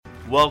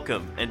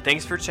Welcome, and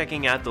thanks for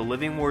checking out the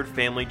Living Word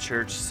Family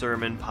Church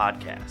Sermon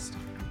Podcast.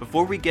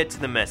 Before we get to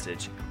the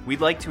message,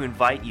 we'd like to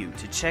invite you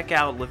to check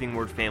out Living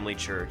Word Family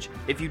Church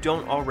if you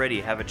don't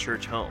already have a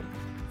church home.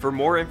 For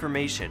more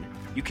information,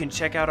 you can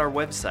check out our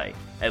website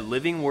at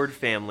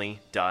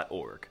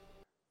livingwordfamily.org.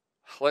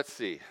 Let's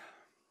see.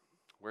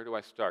 Where do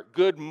I start?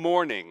 Good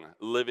morning,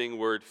 Living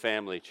Word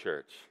Family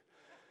Church.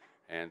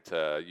 And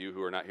you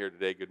who are not here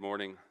today, good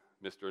morning,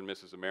 Mr. and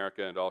Mrs.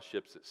 America and all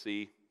ships at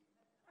sea.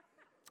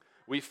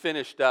 We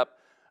finished up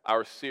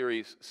our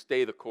series,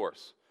 Stay the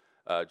Course,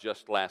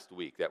 just last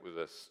week. That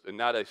was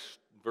not a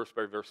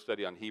verse-by-verse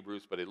study on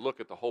Hebrews, but a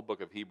look at the whole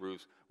book of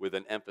Hebrews with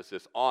an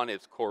emphasis on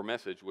its core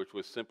message, which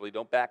was simply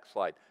don't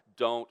backslide.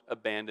 Don't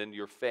abandon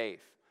your faith.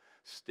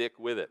 Stick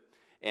with it.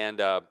 And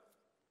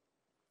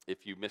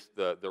if you missed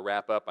the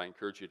wrap-up, I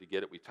encourage you to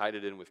get it. We tied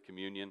it in with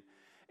communion.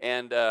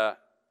 And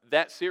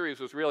that series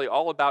was really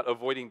all about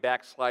avoiding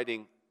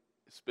backsliding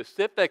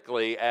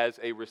specifically as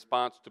a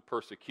response to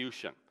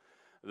persecution.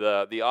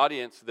 The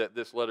audience that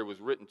this letter was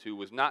written to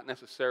was not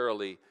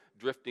necessarily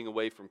drifting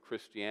away from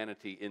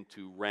Christianity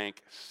into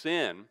rank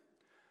sin.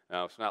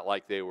 Now, it's not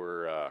like they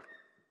were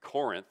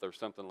Corinth or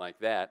something like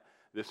that.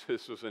 This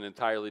was an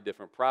entirely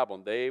different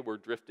problem. They were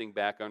drifting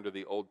back under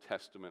the Old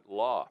Testament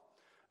law,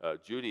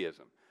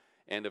 Judaism.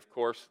 And of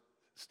course,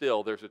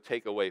 still, there's a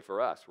takeaway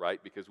for us,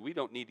 right? Because we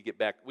don't need to get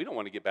back, we don't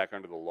want to get back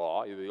under the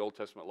law, either the Old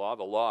Testament law,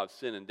 the law of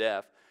sin and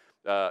death,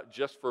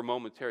 just for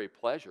momentary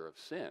pleasure of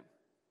sin.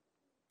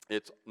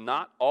 It's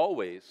not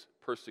always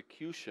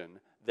persecution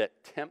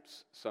that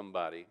tempts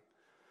somebody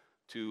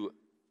to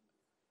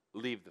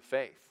leave the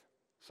faith.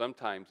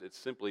 Sometimes it's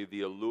simply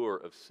the allure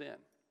of sin.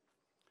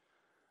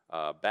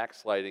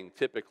 Backsliding,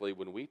 typically,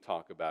 when we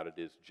talk about it,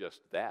 is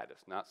just that.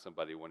 It's not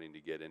somebody wanting to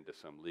get into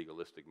some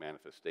legalistic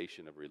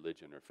manifestation of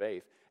religion or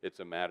faith. It's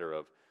a matter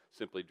of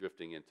simply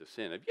drifting into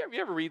sin. Have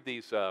you ever read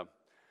these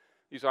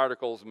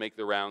articles make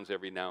the rounds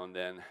every now and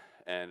then,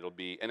 and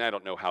I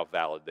don't know how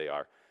valid they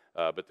are,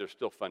 but they're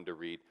still fun to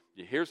read.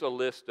 Here's a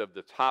list of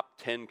the top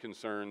 10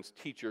 concerns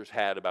teachers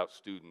had about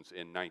students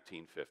in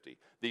 1950.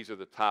 These are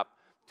the top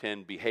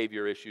 10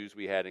 behavior issues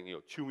we had in,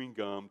 chewing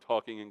gum,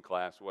 talking in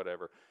class,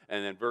 whatever,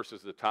 and then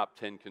versus the top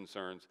 10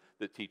 concerns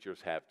that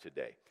teachers have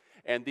today.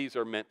 And these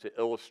are meant to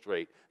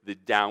illustrate the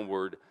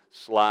downward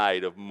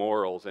slide of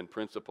morals and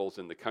principles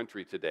in the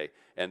country today,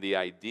 and the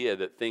idea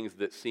that things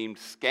that seemed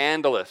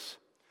scandalous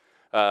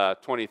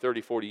 20,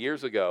 30, 40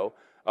 years ago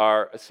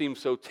seem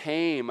so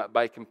tame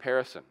by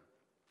comparison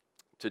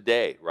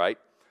today, right?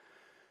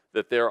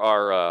 That there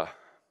are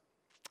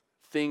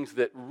things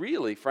that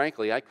really,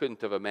 frankly, I couldn't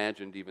have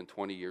imagined even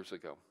 20 years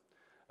ago,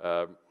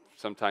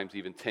 sometimes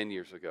even 10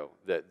 years ago,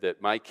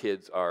 that my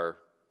kids are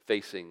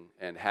facing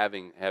and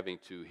having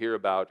to hear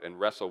about and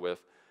wrestle with,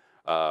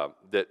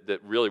 that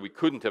really we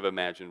couldn't have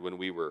imagined when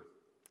we were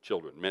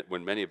children,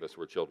 when many of us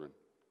were children.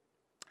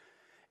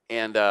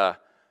 And I'm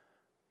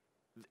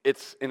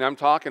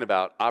talking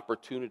about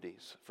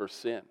opportunities for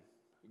sin,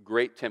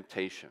 great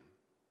temptation.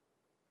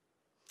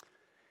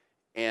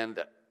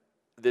 And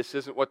this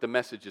isn't what the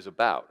message is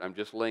about. I'm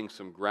just laying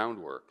some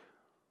groundwork.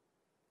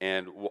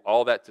 And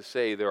all that to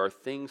say, there are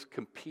things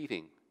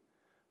competing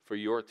for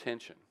your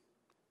attention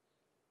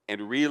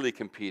and really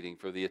competing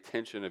for the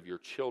attention of your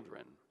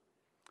children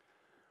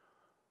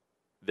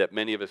that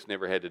many of us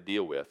never had to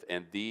deal with.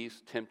 And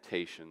these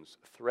temptations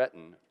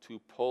threaten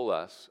to pull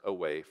us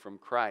away from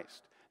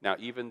Christ. Now,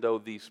 even though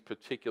these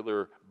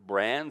particular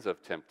brands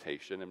of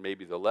temptation and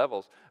maybe the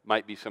levels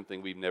might be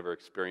something we've never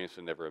experienced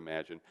and never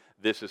imagined,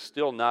 this is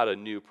still not a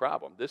new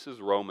problem. This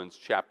is Romans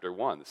chapter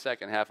 1. The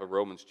second half of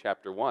Romans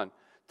chapter 1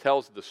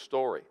 tells the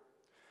story.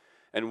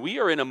 And we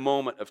are in a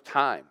moment of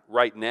time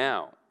right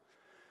now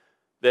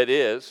that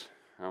is,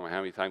 I don't know how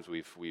many times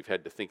we've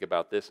had to think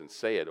about this and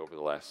say it over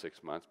the last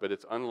 6 months, but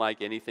it's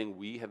unlike anything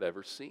we have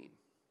ever seen.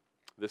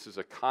 This is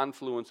a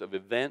confluence of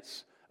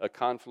events, a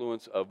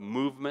confluence of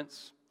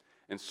movements,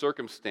 and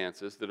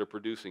circumstances that are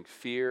producing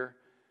fear,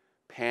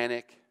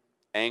 panic,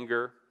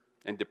 anger,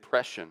 and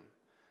depression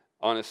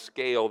on a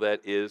scale that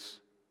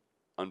is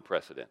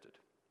unprecedented.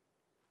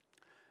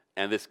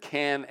 And this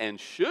can and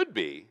should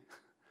be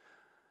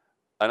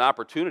an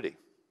opportunity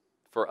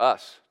for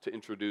us to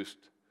introduce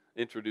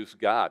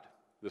God,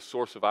 the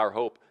source of our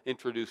hope,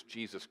 introduce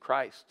Jesus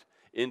Christ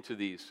into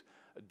these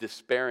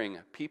despairing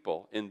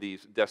people in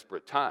these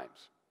desperate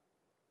times.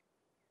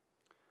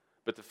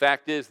 But the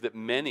fact is that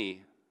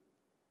many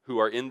who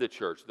are in the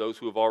church, those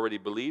who have already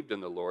believed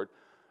in the Lord,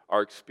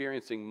 are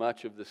experiencing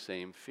much of the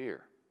same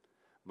fear,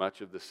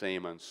 much of the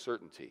same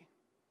uncertainty.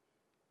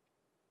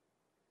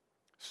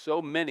 So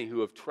many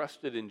who have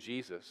trusted in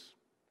Jesus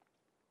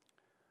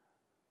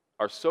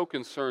are so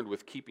concerned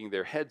with keeping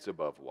their heads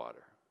above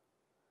water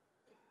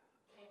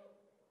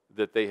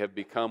that they have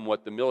become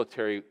what the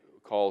military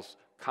calls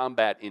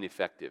combat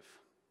ineffective.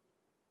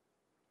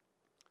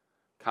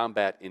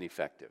 Combat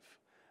ineffective.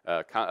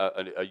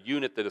 A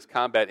unit that is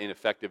combat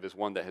ineffective is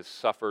one that has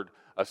suffered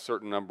a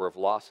certain number of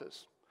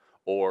losses,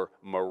 or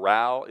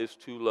morale is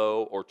too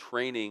low, or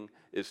training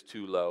is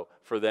too low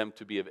for them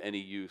to be of any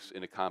use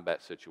in a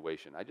combat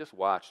situation. I just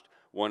watched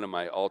one of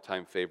my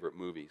all-time favorite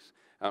movies.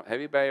 Have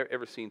anybody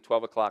ever seen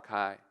 12 O'Clock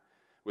High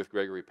with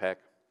Gregory Peck?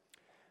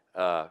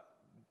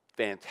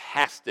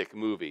 Fantastic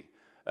movie.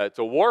 It's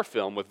a war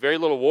film with very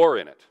little war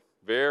in it.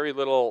 Very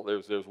little.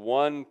 There's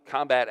one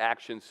combat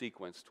action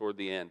sequence toward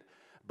the end,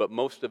 but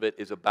most of it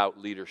is about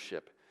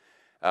leadership.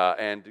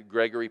 And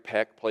Gregory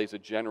Peck plays a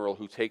general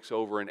who takes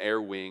over an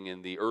air wing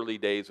in the early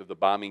days of the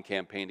bombing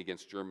campaign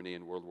against Germany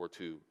in World War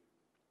II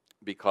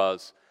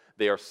because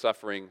they are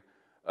suffering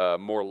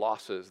more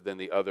losses than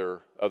the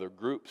other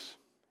groups.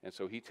 And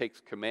so he takes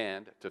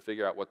command to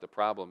figure out what the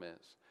problem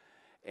is.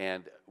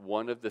 And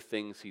one of the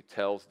things he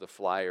tells the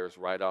flyers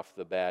right off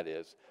the bat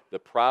is, the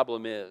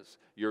problem is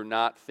you're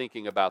not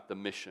thinking about the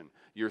mission.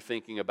 You're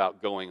thinking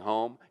about going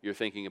home. You're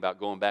thinking about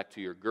going back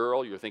to your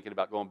girl. You're thinking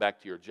about going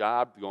back to your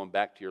job, going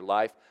back to your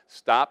life.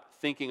 Stop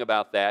thinking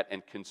about that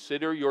and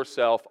consider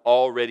yourself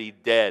already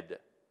dead.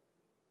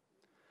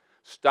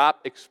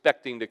 Stop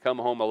expecting to come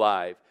home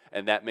alive,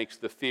 and that makes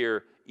the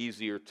fear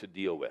easier to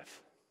deal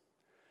with.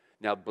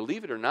 Now,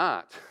 believe it or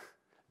not,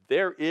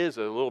 there is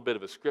a little bit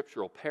of a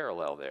scriptural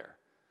parallel there.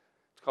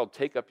 It's called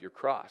take up your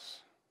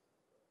cross.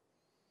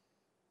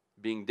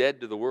 Being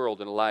dead to the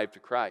world and alive to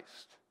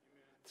Christ.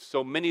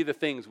 So many of the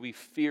things we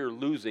fear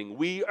losing,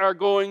 we are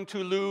going to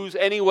lose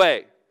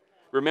anyway.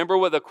 Remember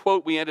what the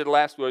quote we ended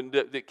last week,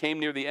 that came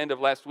near the end of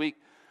last week,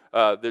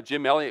 the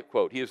Jim Elliot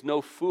quote. He is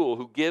no fool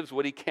who gives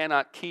what he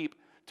cannot keep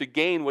to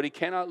gain what he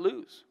cannot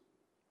lose.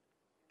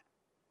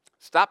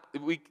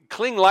 We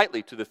cling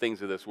lightly to the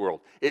things of this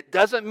world. It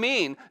doesn't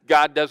mean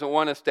God doesn't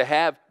want us to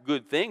have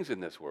good things in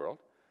this world.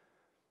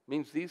 It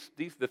means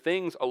the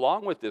things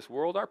along with this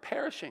world are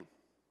perishing.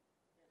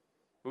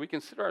 We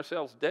consider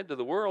ourselves dead to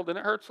the world, and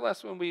it hurts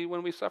less when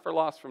we suffer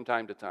loss from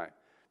time to time.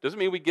 Doesn't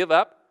mean we give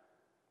up.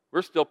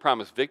 We're still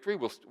promised victory.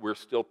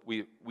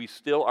 We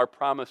still are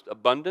promised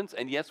abundance,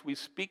 and yes, we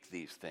speak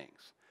these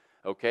things.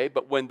 Okay,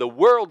 but when the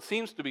world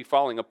seems to be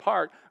falling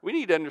apart, we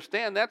need to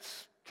understand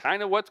that's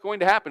kind of what's going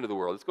to happen to the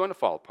world. It's going to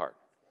fall apart.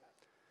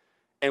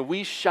 And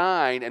we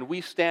shine and we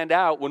stand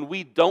out when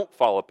we don't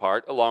fall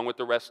apart along with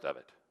the rest of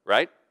it,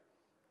 right?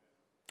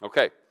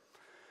 Okay.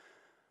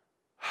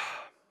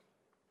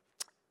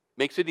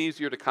 Makes it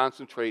easier to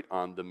concentrate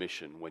on the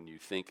mission when you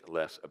think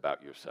less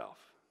about yourself.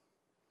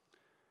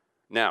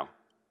 Now,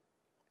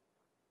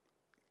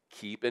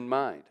 keep in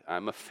mind,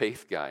 I'm a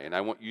faith guy, and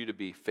I want you to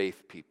be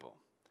faith people.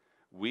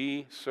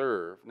 We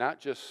serve,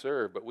 not just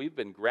serve, but we've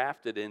been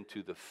grafted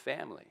into the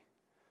family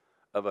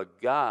of a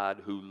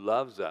God who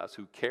loves us,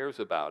 who cares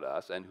about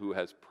us, and who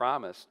has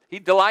promised. He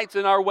delights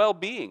in our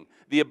well-being.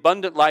 The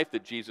abundant life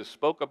that Jesus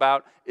spoke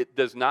about, it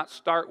does not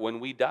start when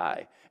we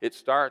die. It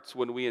starts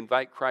when we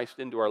invite Christ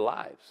into our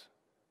lives.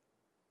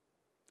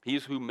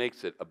 He's who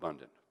makes it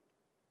abundant.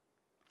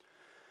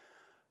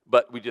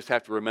 But we just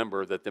have to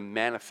remember that the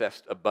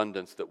manifest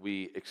abundance that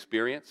we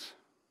experience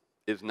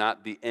is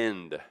not the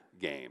end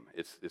game.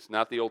 It's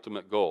not the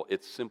ultimate goal.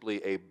 It's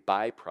simply a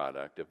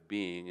byproduct of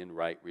being in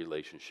right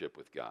relationship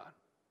with God.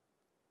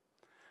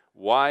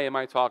 Why am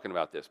I talking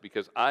about this?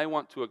 Because I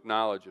want to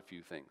acknowledge a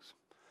few things.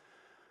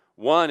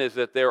 One is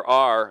that there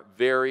are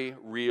very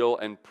real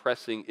and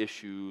pressing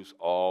issues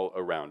all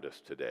around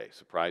us today.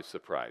 Surprise,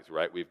 surprise,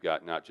 right? We've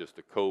got not just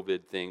the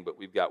COVID thing, but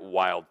we've got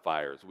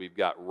wildfires. We've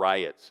got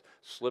riots.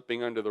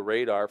 Slipping under the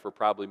radar for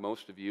probably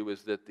most of you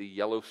is that the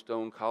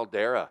Yellowstone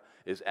caldera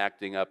is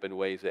acting up in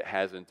ways it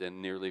hasn't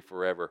in nearly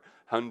forever.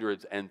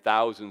 Hundreds and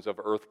thousands of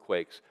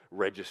earthquakes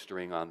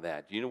registering on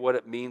that. Do you know what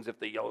it means if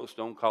the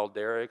Yellowstone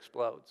caldera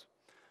explodes?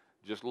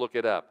 Just look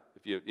it up.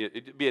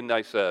 It'd be a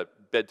nice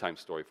bedtime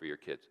story for your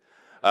kids.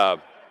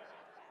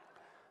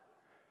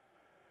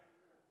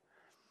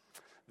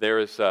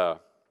 There's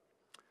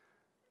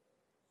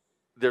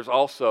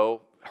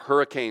also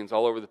hurricanes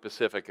all over the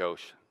Pacific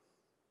Ocean.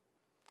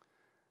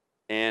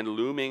 And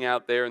looming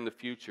out there in the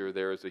future,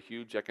 there is a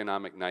huge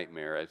economic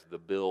nightmare as the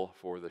bill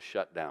for the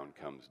shutdown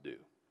comes due.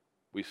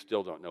 We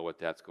still don't know what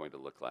that's going to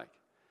look like.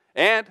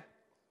 And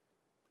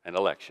an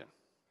election.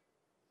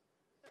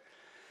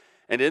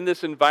 And in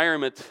this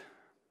environment,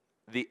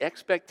 the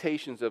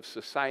expectations of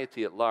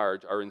society at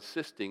large are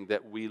insisting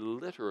that we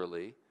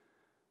literally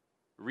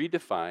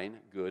redefine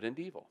good and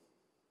evil.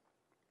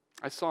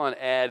 I saw an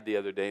ad the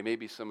other day,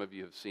 maybe some of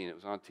you have seen it, it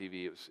was on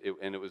TV,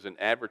 and it was an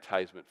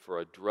advertisement for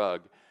a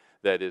drug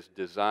that is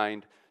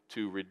designed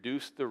to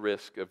reduce the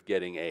risk of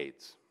getting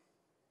AIDS.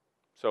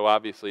 So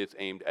obviously it's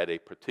aimed at a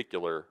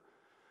particular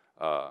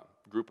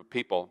group of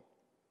people.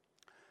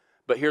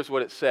 But here's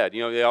what it said.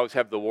 You know, they always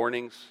have the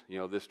warnings. You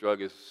know, this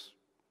drug is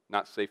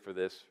not safe for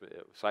this,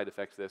 side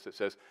effects this. It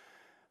says,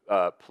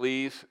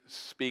 please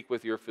speak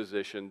with your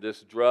physician.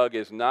 This drug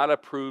is not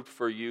approved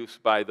for use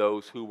by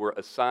those who were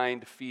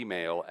assigned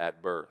female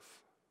at birth.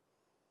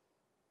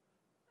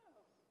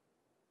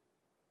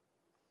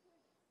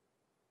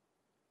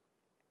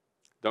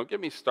 Don't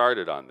get me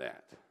started on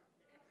that.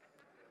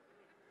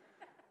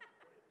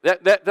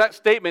 That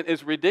statement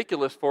is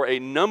ridiculous for a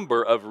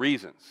number of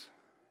reasons.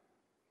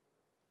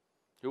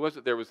 Who was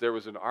it? There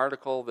was an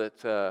article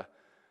that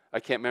I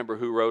can't remember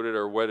who wrote it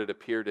or what it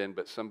appeared in,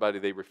 but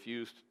they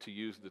refused to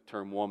use the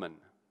term woman.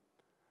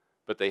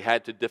 But they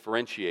had to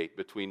differentiate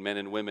between men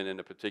and women in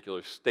a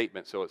particular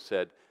statement, so it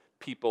said,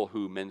 people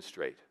who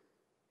menstruate.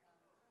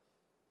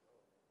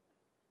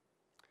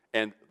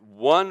 And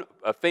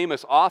a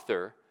famous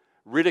author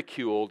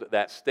ridiculed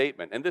that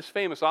statement. And this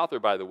famous author,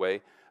 by the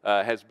way,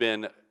 has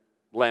been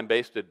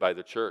lambasted by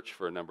the church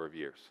for a number of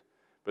years.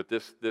 But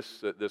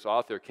this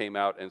author came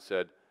out and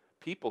said,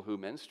 people who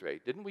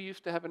menstruate. Didn't we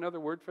used to have another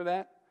word for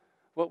that?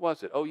 What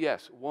was it? Oh,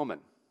 yes, woman.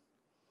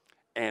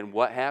 And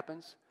what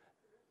happens?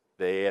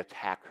 They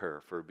attack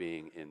her for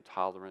being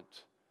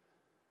intolerant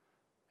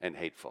and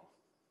hateful.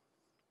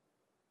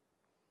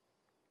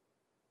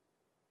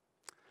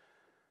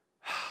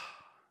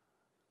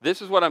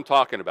 This is what I'm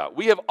talking about.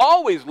 We have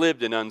always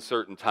lived in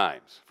uncertain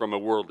times from a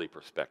worldly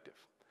perspective.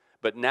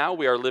 But now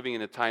we are living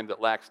in a time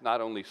that lacks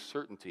not only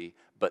certainty,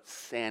 but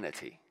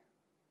sanity.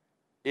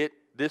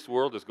 This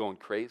world is going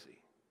crazy.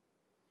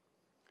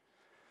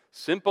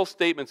 Simple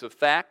statements of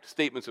fact,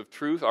 statements of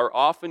truth, are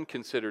often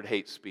considered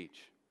hate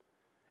speech.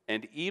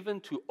 And even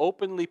to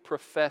openly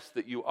profess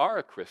that you are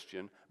a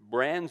Christian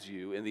brands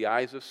you, in the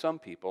eyes of some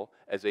people,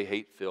 as a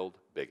hate-filled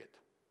bigot.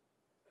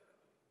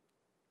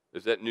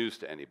 Is that news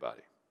to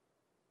anybody?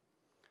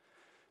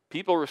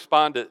 People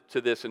respond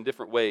to this in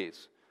different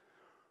ways.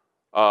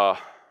 I'm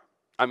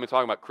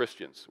talking about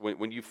Christians.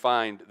 When you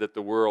find that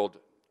the world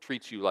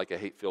treats you like a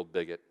hate-filled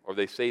bigot, or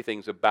they say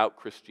things about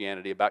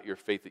Christianity, about your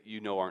faith that you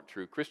know aren't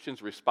true,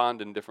 Christians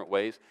respond in different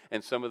ways,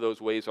 and some of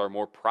those ways are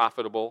more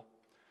profitable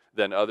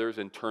than others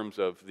in terms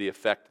of the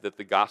effect that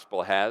the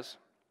gospel has.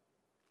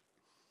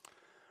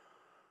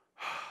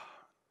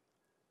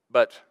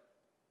 But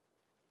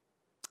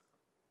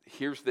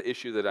here's the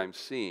issue that I'm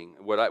seeing.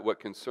 What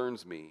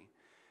concerns me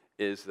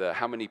is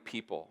how many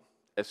people,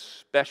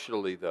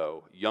 especially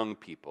though young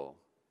people,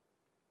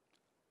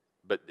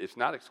 but it's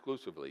not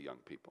exclusively young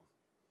people,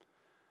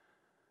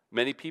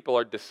 many people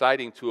are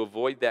deciding to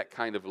avoid that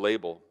kind of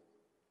label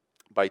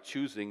by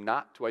choosing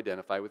not to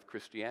identify with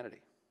Christianity.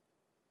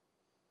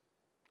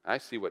 I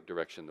see what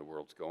direction the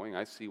world's going.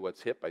 I see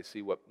what's hip. I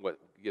see what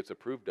gets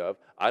approved of.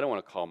 I don't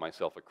want to call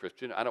myself a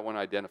Christian. I don't want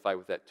to identify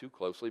with that too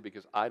closely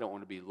because I don't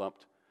want to be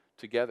lumped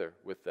together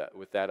with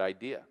that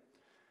idea.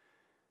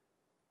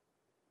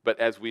 But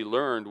as we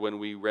learned when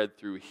we read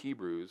through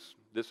Hebrews,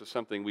 this is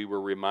something we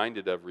were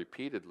reminded of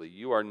repeatedly.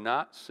 You are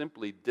not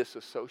simply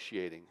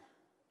disassociating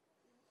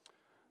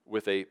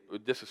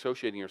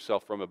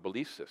yourself from a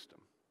belief system.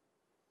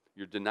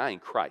 You're denying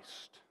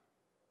Christ.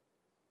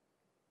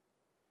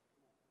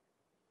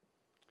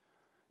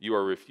 You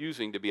are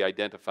refusing to be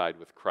identified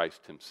with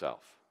Christ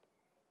himself.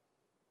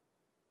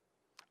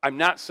 I'm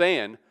not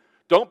saying,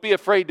 don't be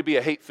afraid to be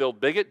a hate-filled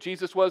bigot.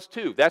 Jesus was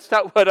too. That's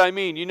not what I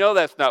mean. You know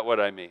that's not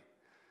what I mean.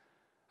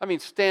 I mean,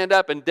 stand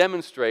up and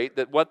demonstrate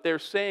that what they're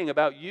saying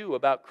about you,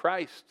 about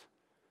Christ,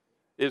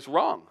 is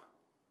wrong.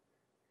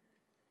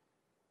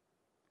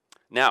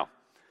 Now,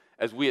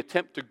 as we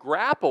attempt to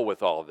grapple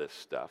with all this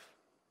stuff,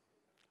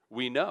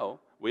 we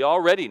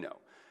already know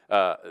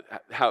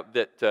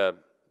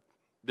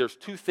there's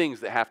two things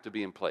that have to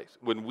be in place.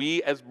 When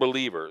we as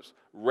believers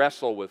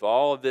wrestle with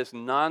all of this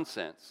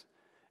nonsense,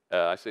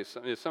 I say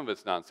some of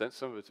it's nonsense,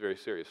 some of it's very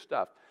serious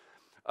stuff,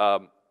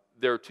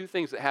 there are two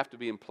things that have to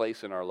be in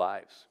place in our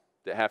lives,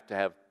 that have to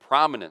have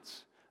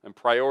prominence and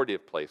priority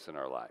of place in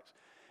our lives.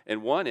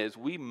 And one is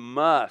we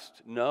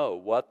must know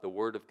what the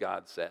Word of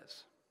God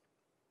says.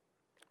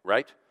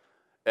 Right?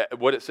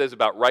 What it says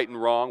about right and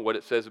wrong, what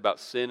it says about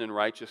sin and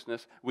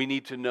righteousness. We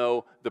need to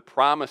know the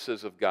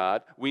promises of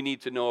God. We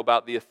need to know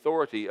about the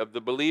authority of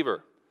the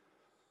believer.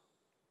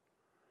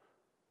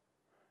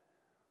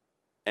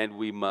 And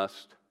we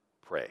must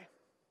pray.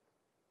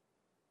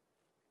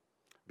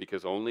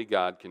 Because only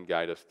God can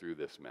guide us through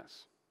this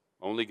mess.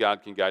 Only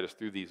God can guide us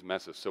through these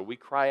messes. So we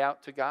cry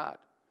out to God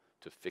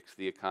to fix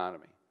the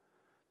economy,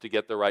 to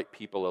get the right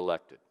people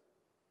elected,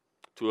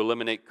 to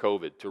eliminate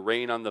COVID, to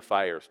rain on the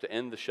fires, to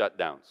end the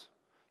shutdowns,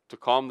 to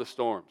calm the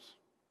storms,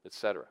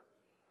 etc.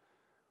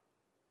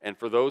 And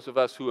for those of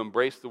us who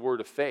embrace the word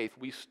of faith,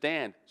 we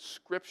stand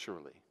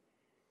scripturally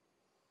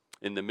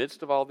in the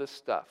midst of all this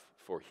stuff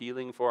for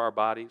healing for our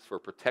bodies, for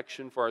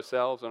protection for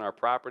ourselves and our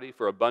property,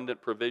 for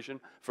abundant provision,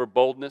 for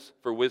boldness,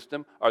 for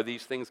wisdom. Are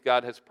these things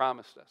God has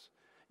promised us?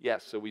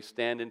 Yes, so we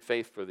stand in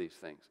faith for these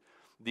things.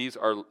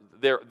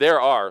 There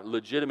are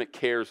legitimate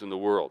cares in the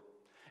world,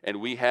 and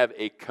we have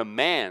a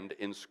command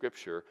in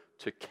Scripture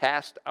to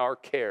cast our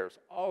cares,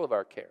 all of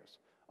our cares,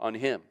 on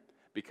Him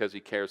because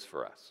He cares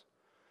for us.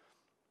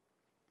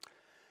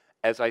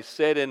 As I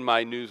said in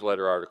my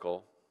newsletter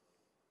article,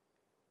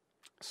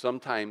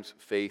 sometimes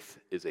faith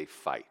is a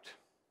fight.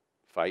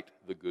 Fight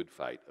the good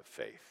fight of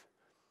faith.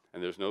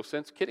 And there's no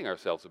sense kidding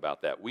ourselves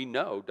about that. We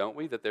know, don't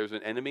we, that there's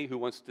an enemy who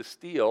wants to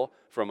steal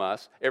from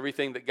us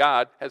everything that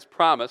God has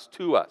promised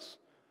to us.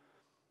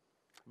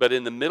 But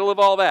in the middle of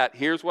all that,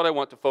 here's what I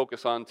want to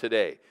focus on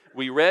today.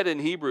 We read in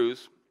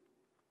Hebrews,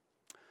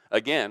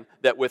 again,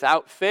 that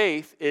without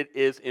faith it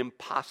is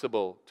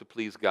impossible to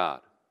please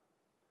God.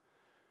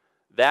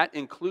 That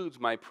includes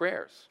my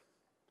prayers.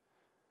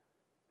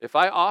 If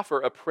I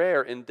offer a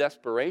prayer in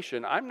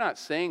desperation, I'm not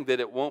saying that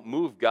it won't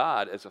move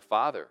God as a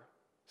father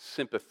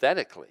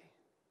sympathetically,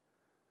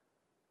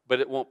 but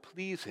it won't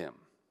please him.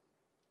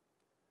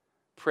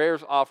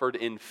 Prayers offered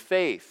in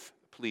faith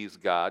please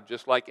God,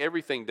 just like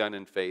everything done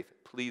in faith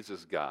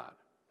pleases God.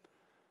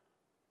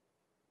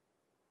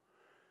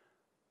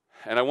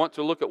 And I want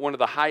to look at one of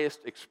the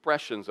highest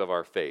expressions of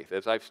our faith.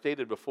 As I've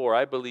stated before,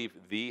 I believe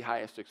the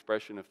highest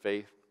expression of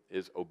faith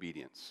is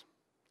obedience.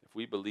 If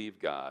we believe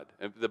God,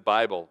 and the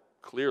Bible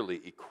clearly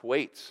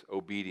equates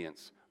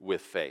obedience with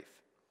faith.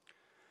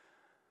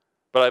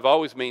 But I've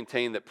always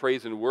maintained that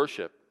praise and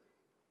worship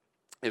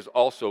is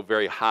also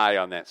very high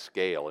on that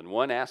scale. And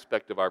one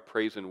aspect of our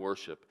praise and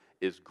worship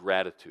is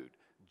gratitude,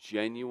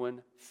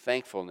 genuine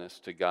thankfulness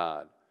to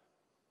God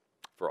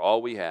for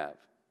all we have,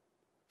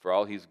 for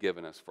all he's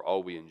given us, for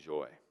all we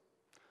enjoy.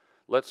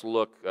 Let's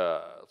look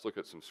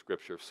at some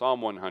scripture.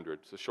 Psalm 100,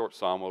 it's a short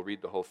psalm, we'll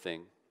read the whole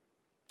thing.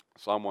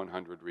 Psalm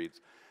 100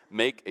 reads,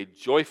 "Make a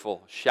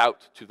joyful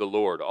shout to the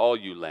Lord, all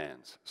you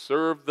lands.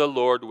 Serve the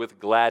Lord with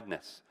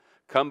gladness.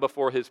 Come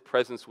before his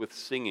presence with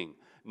singing.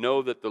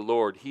 Know that the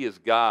Lord, he is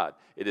God.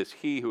 It is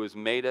he who has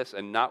made us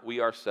and not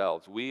we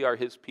ourselves. We are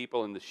his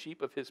people and the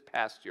sheep of his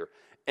pasture.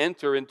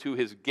 Enter into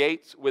his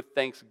gates with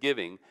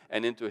thanksgiving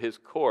and into his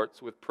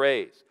courts with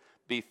praise.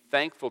 Be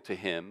thankful to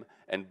him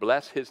and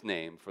bless his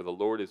name, for the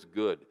Lord is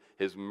good.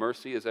 His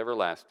mercy is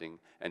everlasting,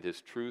 and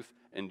his truth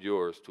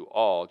endures to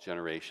all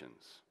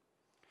generations."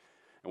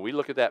 And we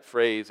look at that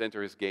phrase,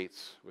 enter his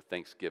gates with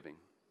thanksgiving,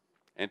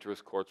 enter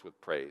his courts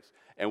with praise.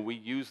 And we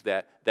use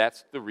that.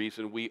 That's the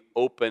reason we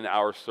open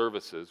our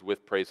services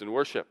with praise and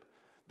worship.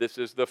 This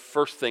is the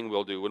first thing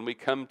we'll do. When we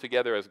come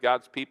together as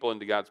God's people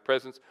into God's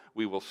presence,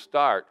 we will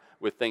start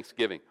with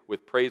thanksgiving,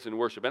 with praise and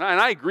worship. And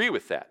I agree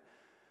with that.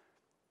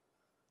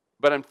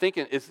 But I'm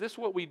thinking, is this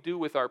what we do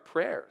with our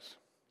prayers?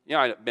 You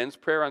know, men's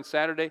prayer on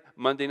Saturday,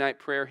 Monday night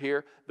prayer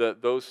here,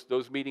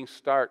 those meetings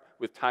start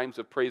with times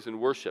of praise and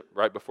worship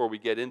right before we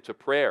get into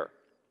prayer.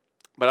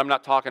 But I'm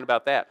not talking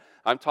about that.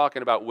 I'm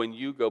talking about when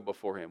you go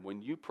before him,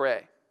 when you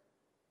pray,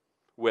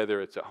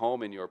 whether it's at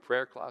home in your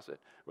prayer closet,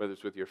 whether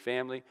it's with your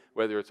family,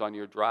 whether it's on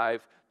your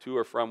drive to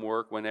or from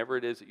work, whenever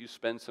it is that you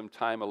spend some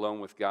time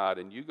alone with God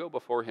and you go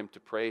before him to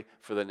pray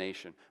for the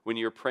nation, when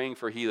you're praying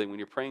for healing, when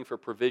you're praying for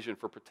provision,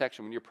 for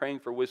protection, when you're praying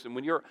for wisdom,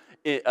 when you're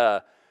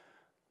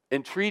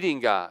entreating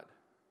God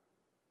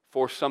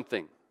for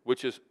something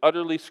which is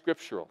utterly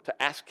scriptural,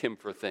 to ask him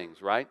for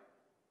things, right?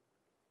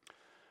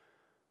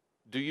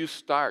 Do you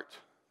start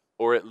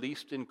or at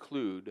least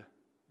include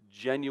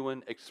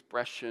genuine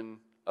expression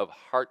of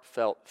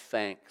heartfelt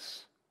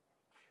thanks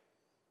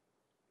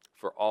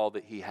for all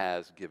that he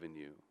has given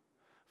you,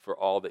 for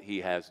all that he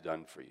has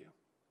done for you?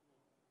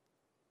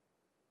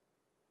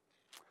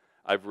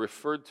 I've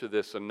referred to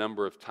this a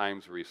number of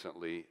times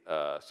recently,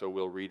 so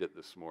we'll read it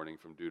this morning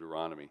from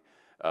Deuteronomy.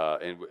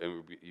 And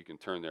you can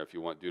turn there if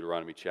you want,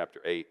 Deuteronomy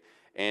chapter 8.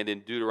 And in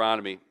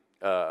Deuteronomy,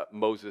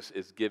 Moses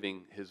is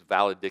giving his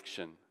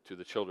valediction to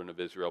the children of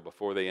Israel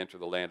before they enter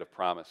the land of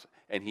promise.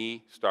 And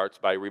he starts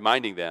by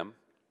reminding them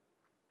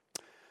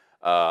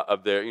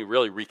of their,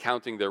 really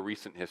recounting their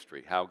recent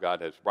history, how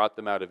God has brought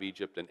them out of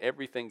Egypt and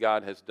everything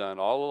God has done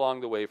all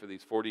along the way for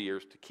these 40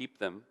 years to keep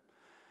them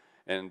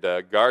and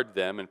guard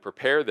them and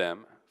prepare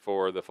them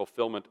for the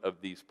fulfillment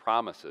of these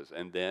promises.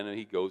 And then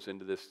he goes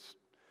into this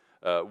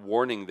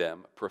warning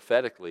them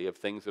prophetically of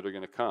things that are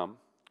going to come.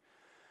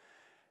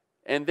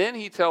 And then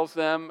he tells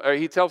them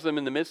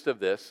in the midst of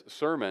this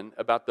sermon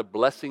about the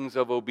blessings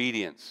of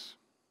obedience.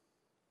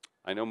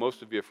 I know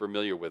most of you are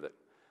familiar with it.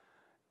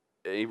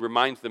 He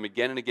reminds them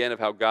again and again of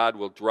how God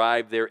will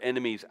drive their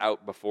enemies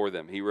out before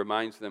them. He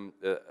reminds them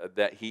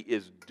that he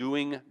is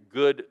doing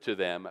good to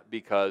them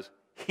because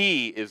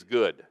he is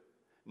good,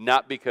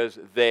 not because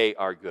they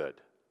are good.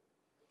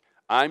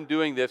 I'm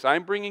doing this.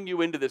 I'm bringing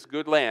you into this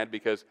good land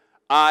because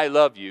I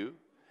love you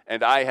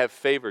and I have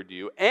favored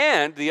you.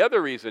 And the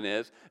other reason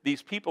is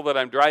these people that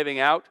I'm driving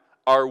out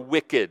are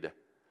wicked.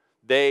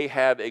 They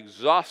have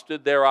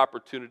exhausted their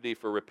opportunity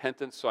for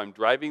repentance, so I'm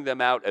driving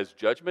them out as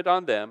judgment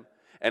on them,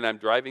 and I'm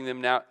driving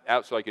them now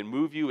out so I can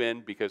move you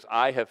in because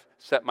I have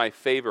set my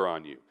favor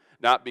on you,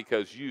 not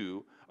because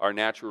you are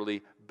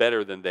naturally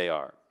better than they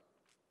are.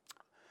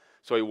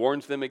 So he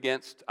warns them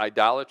against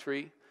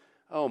idolatry.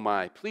 Oh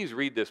my, please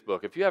read this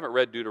book. If you haven't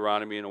read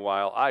Deuteronomy in a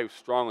while, I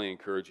strongly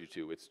encourage you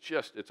to.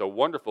 It's a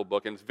wonderful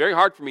book, and it's very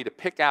hard for me to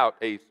pick out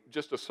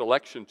just a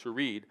selection to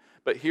read,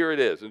 but here it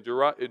is, in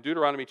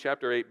Deuteronomy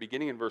chapter 8,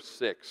 beginning in verse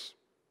 6.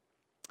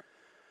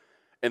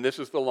 And this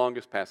is the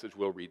longest passage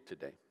we'll read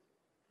today.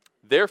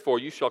 "Therefore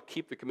you shall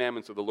keep the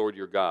commandments of the Lord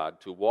your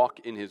God, to walk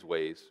in his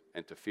ways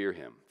and to fear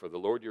him. For the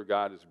Lord your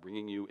God is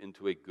bringing you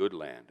into a good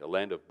land, a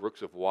land of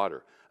brooks of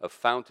water, of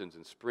fountains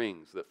and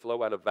springs that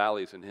flow out of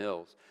valleys and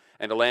hills,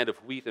 and a land of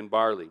wheat and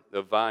barley,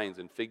 of vines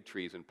and fig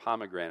trees and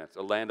pomegranates,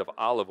 a land of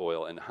olive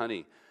oil and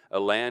honey, a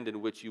land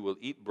in which you will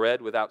eat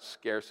bread without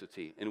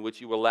scarcity, in which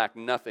you will lack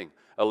nothing,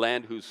 a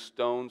land whose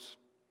stones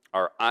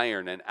are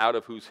iron and out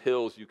of whose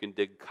hills you can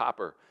dig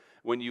copper,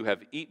 When you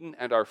have eaten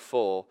and are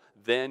full,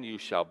 then you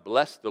shall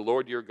bless the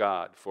Lord your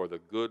God for the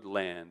good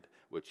land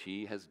which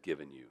he has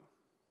given you.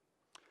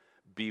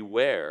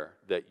 Beware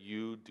that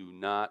you do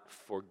not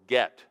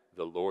forget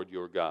the Lord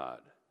your God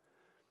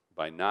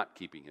by not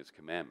keeping his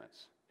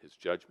commandments, his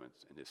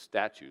judgments, and his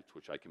statutes,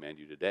 which I command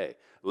you today,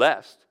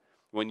 lest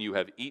when you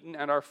have eaten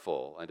and are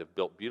full, and have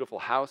built beautiful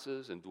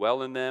houses and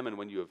dwell in them, and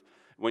when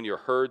your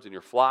herds and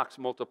your flocks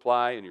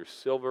multiply, and your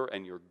silver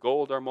and your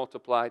gold are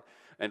multiplied,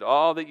 and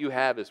all that you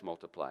have is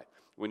multiplied,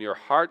 when your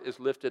heart is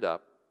lifted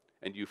up,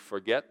 and you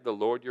forget the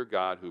Lord your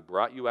God, who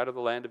brought you out of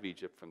the land of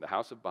Egypt from the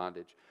house of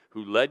bondage,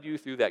 who led you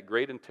through that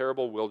great and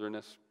terrible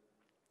wilderness,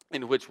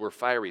 in which were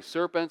fiery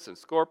serpents and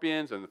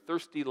scorpions, and the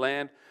thirsty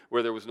land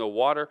where there was no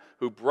water,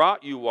 who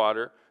brought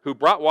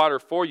water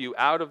for you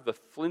out of the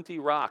flinty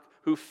rock,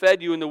 who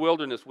fed you in the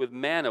wilderness with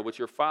manna which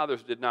your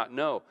fathers did not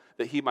know,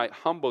 that he might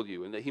humble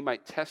you and that he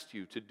might test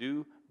you to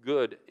do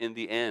good in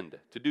the end,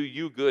 to do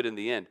you good in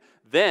the end.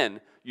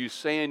 Then you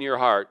say in your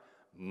heart,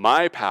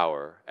 my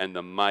power and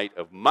the might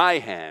of my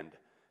hand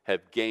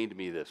have gained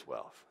me this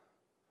wealth.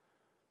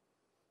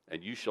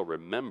 And you shall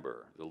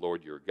remember the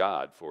Lord your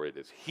God, for it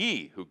is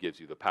he who gives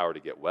you the power to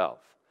get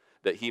wealth,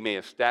 that he may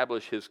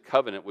establish his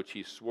covenant which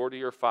he swore to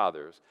your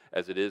fathers,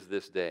 as it is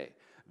this day.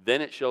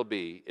 Then it shall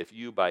be, if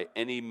you by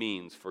any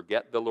means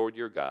forget the Lord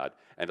your God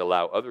and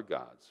allow other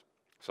gods,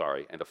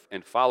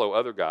 and follow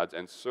other gods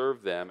and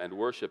serve them and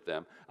worship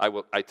them,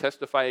 I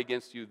testify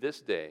against you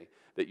this day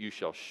that you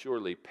shall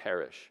surely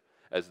perish.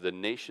 As the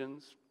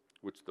nations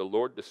which the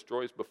Lord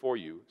destroys before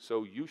you,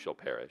 so you shall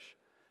perish,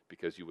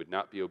 because you would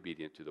not be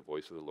obedient to the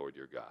voice of the Lord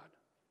your God.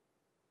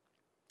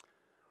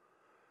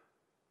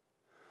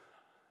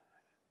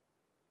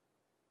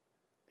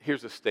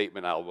 Here's a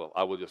statement I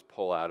will just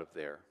pull out of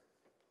there.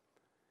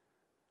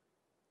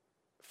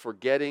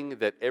 Forgetting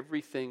that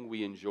everything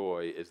we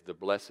enjoy is the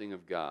blessing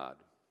of God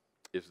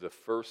is the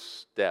first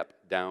step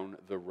down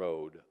the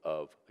road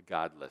of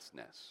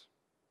godlessness.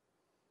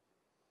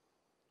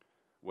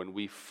 When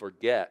we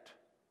forget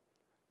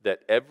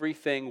that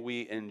everything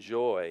we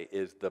enjoy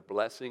is the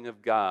blessing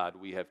of God,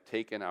 we have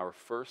taken our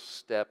first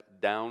step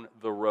down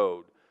the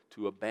road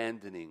to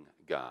abandoning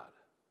God.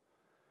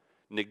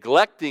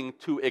 Neglecting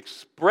to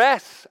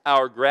express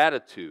our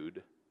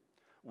gratitude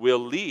will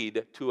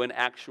lead to an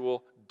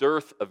actual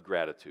dearth of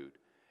gratitude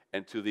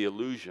and to the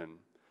illusion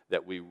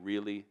that we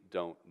really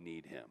don't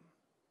need him.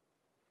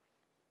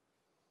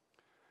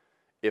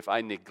 If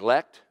I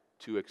neglect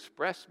to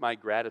express my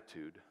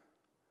gratitude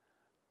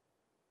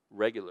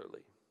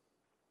regularly,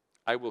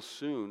 I will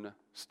soon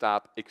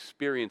stop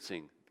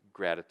experiencing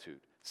gratitude,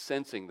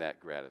 sensing that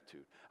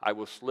gratitude. I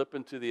will slip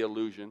into the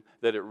illusion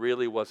that it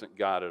really wasn't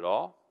God at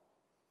all,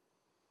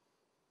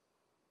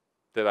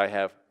 that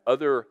I've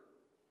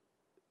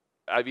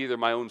either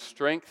my own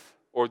strength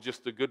or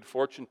just the good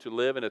fortune to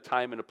live in a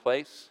time and a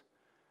place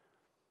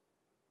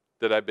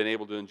that I've been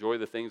able to enjoy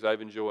the things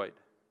I've enjoyed.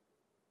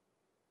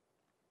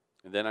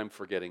 And then I'm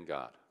forgetting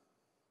God.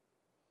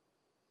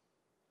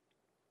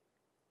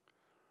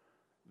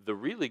 The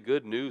really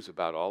good news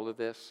about all of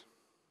this,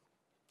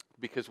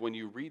 because when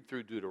you read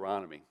through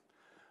Deuteronomy,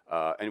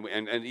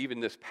 and even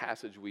this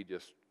passage we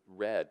just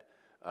read,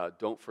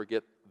 don't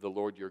forget the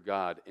Lord your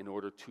God in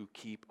order to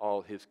keep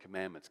all his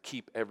commandments,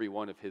 keep every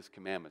one of his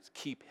commandments,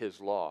 keep his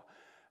law.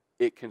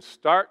 It can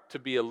start to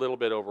be a little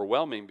bit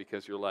overwhelming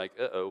because you're like,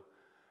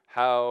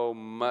 how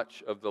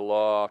much of the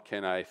law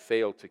can I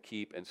fail to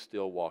keep and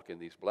still walk in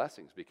these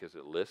blessings? Because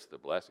it lists the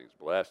blessings,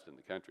 blessed in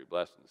the country,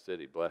 blessed in the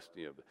city, blessed,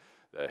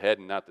 the head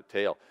and not the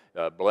tail,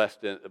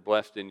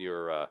 blessed in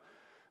your,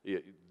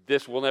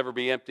 this will never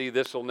be empty,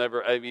 this will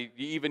never,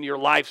 even your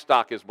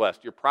livestock is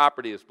blessed, your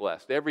property is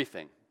blessed,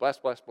 everything,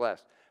 blessed, blessed,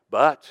 blessed.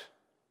 But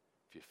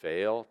if you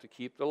fail to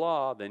keep the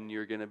law, then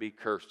you're going to be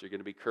cursed, you're going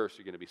to be cursed,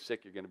 you're going to be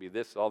sick, you're going to be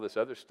this, all this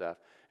other stuff.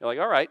 You're like,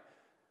 all right,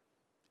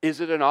 is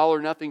it an all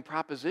or nothing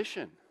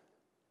proposition?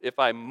 If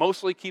I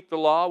mostly keep the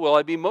law, will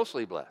I be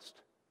mostly blessed?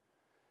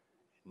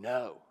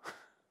 No.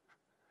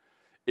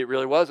 It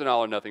really was an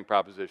all or nothing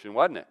proposition,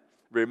 wasn't it?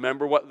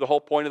 Remember what the whole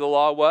point of the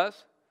law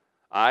was?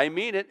 I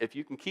mean it. If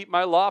you can keep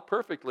my law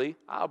perfectly,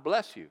 I'll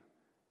bless you.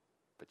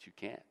 But you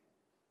can't.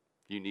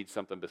 You need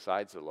something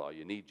besides the law.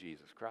 You need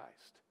Jesus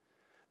Christ.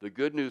 The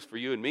good news for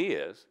you and me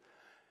is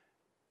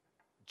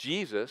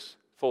Jesus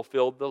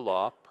fulfilled the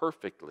law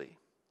perfectly.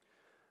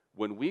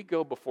 When we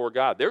go before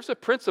God, there's a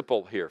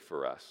principle here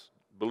for us.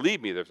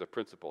 Believe me, there's a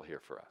principle here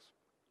for us.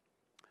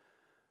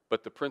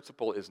 But the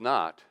principle is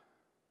not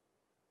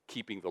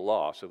keeping the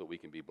law so that we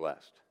can be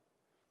blessed.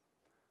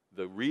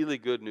 The really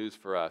good news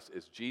for us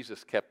is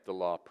Jesus kept the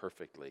law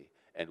perfectly,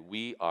 and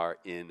we are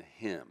in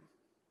him.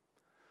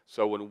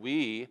 So when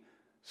we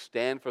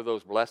stand for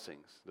those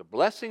blessings, the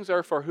blessings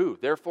are for who?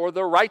 They're for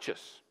the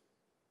righteous.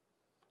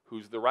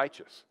 Who's the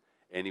righteous?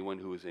 Anyone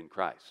who is in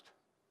Christ.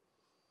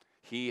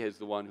 He is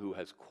the one who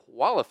has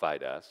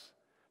qualified us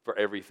for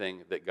everything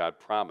that God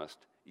promised,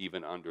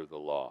 even under the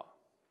law.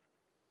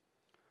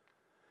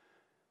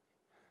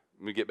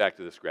 Let me get back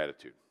to this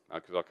gratitude,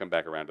 because I'll come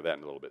back around to that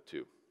in a little bit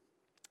too.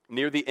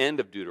 near the end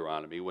of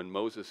Deuteronomy, when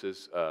Moses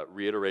is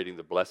reiterating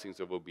the blessings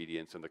of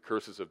obedience and the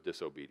curses of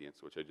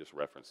disobedience, which I just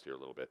referenced here a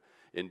little bit,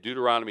 in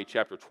Deuteronomy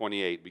chapter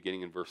 28,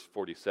 beginning in verse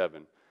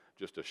 47,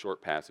 just a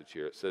short passage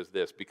here, it says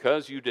this: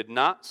 "Because you did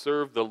not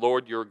serve the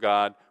Lord your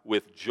God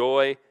with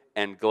joy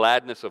and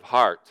gladness of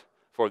heart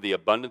for the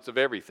abundance of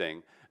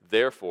everything,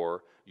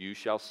 therefore you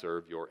shall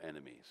serve your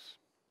enemies."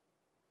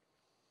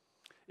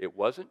 It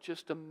wasn't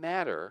just a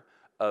matter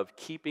of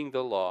keeping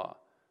the law,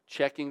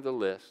 checking the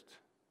list.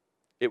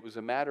 It was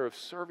a matter of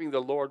serving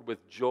the Lord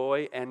with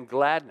joy and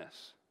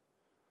gladness.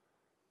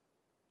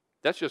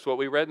 That's just what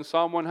we read in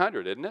Psalm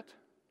 100, isn't it?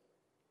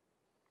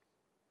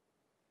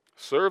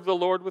 Serve the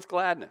Lord with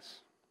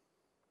gladness.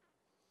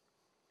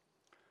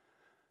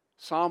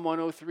 Psalm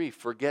 103,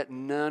 forget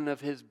none of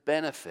his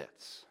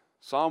benefits.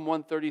 Psalm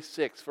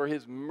 136, for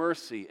his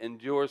mercy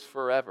endures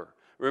forever.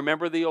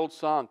 Remember the old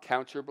song,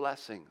 count your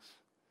blessings.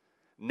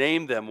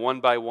 Name them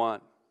one by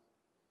one.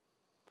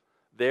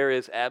 There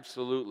is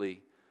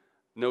absolutely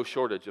no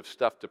shortage of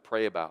stuff to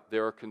pray about.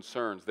 There are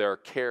concerns, there are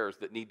cares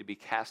that need to be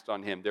cast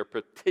on him. There are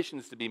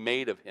petitions to be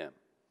made of him.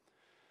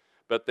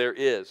 But there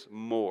is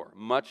more,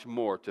 much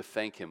more to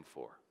thank him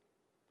for.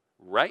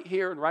 Right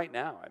here and right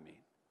now, I mean.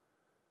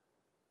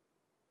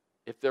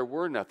 If there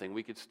were nothing,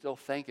 we could still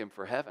thank him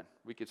for heaven.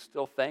 We could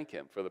still thank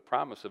him for the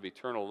promise of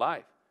eternal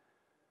life.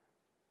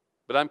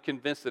 But I'm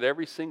convinced that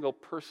every single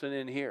person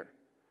in here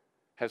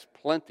has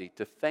plenty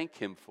to thank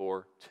him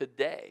for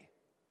today,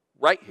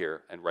 right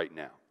here and right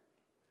now.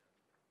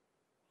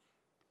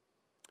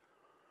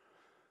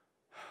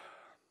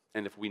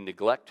 And if we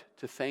neglect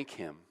to thank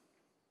him,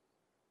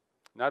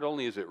 not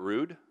only is it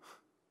rude,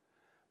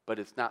 but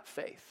it's not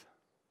faith.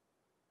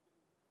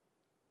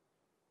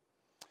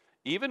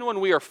 Even when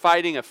we are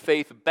fighting a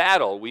faith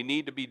battle, we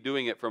need to be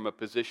doing it from a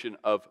position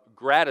of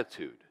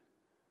gratitude.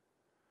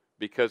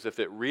 Because if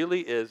it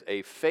really is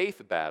a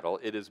faith battle,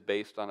 it is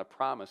based on a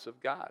promise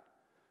of God.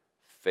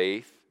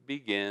 Faith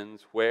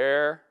begins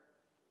where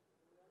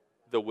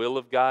the will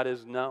of God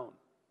is known.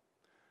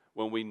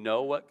 When we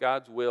know what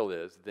God's will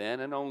is,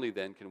 then and only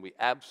then can we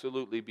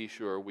absolutely be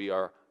sure we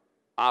are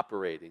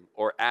operating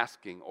or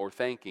asking or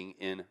thanking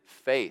in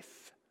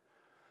faith.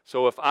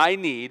 So if I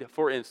need,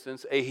 for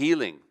instance, a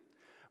healing,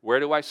 where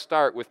do I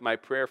start with my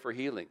prayer for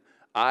healing?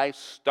 I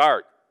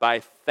start by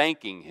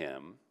thanking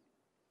him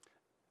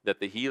that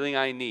the healing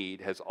I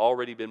need has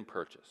already been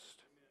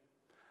purchased.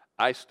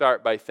 I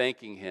start by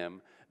thanking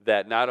him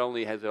that not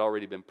only has it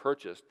already been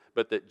purchased,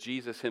 but that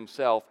Jesus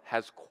himself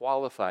has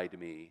qualified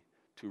me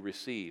to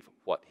receive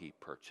what he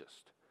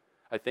purchased.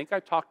 I think I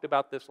talked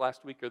about this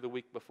last week or the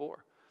week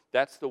before.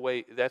 That's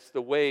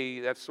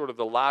sort of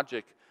the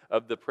logic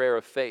of the prayer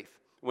of faith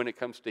when it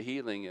comes to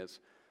healing is,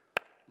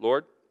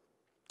 Lord,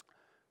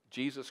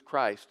 Jesus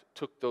Christ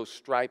took those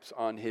stripes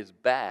on his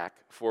back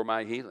for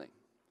my healing.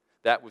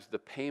 That was the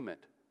payment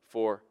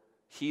for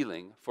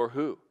healing for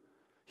who?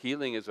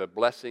 Healing is a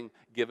blessing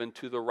given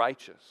to the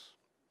righteous.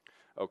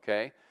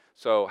 Okay?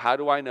 So how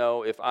do I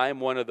know if I'm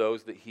one of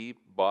those that he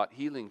bought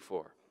healing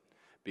for?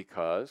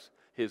 Because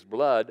his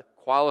blood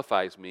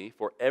qualifies me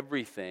for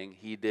everything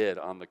he did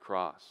on the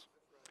cross.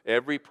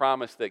 Every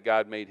promise that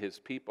God made his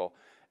people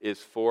is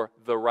for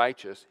the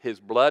righteous. His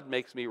blood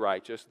makes me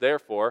righteous.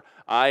 Therefore,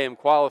 I am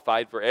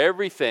qualified for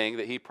everything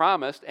that he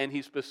promised, and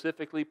he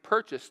specifically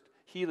purchased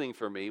healing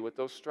for me with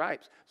those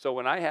stripes. So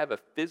when I have a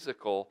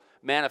physical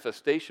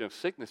manifestation of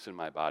sickness in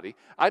my body,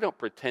 I don't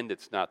pretend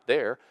it's not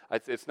there.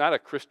 It's not a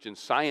Christian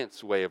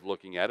Science way of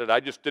looking at it.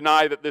 I just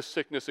deny that this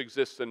sickness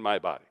exists in my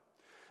body.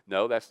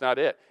 No, that's not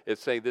it.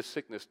 It's saying this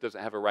sickness doesn't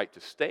have a right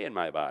to stay in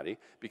my body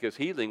because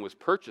healing was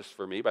purchased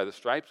for me by the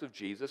stripes of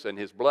Jesus, and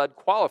his blood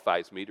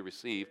qualifies me to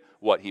receive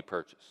what he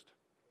purchased.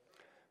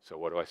 So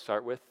what do I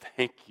start with?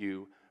 Thank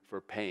you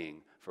for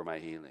paying for my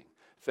healing.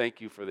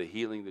 Thank you for the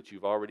healing that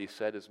you've already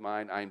said is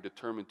mine. I am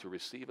determined to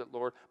receive it,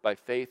 Lord. By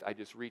faith, I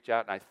just reach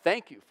out and I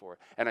thank you for it.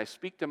 And I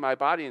speak to my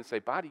body and say,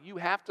 body, you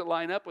have to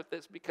line up with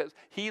this because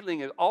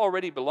healing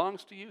already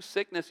belongs to you.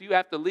 Sickness, you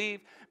have to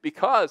leave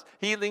because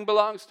healing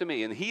belongs to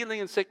me. And healing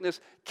and sickness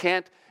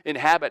can't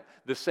inhabit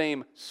the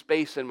same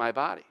space in my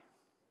body.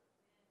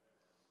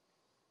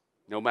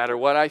 No matter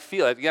what I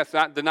feel. It's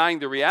not denying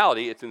the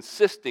reality. It's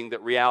insisting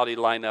that reality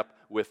line up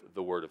with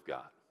the Word of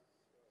God.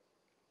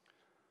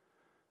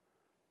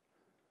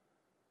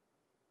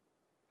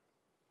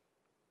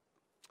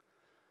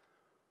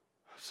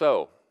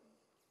 So,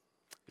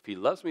 if he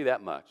loves me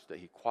that much, that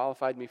he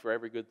qualified me for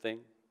every good thing,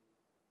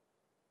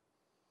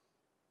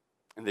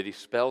 and that he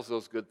spells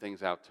those good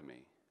things out to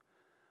me,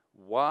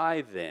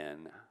 why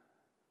then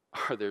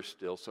are there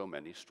still so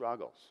many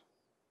struggles?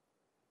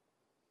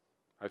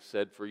 I've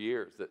said for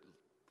years that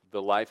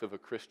the life of a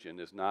Christian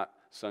is not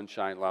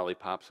sunshine,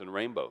 lollipops, and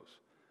rainbows.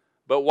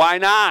 But why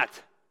not?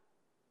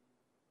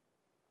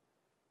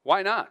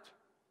 Why not?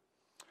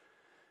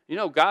 You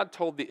know, God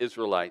told the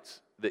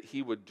Israelites that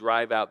he would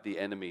drive out the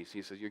enemies.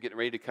 He says, you're getting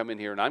ready to come in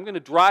here, and I'm going to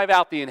drive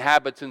out the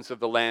inhabitants of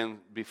the land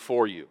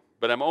before you.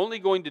 But I'm only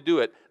going to do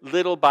it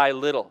little by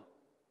little.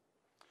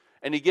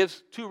 And he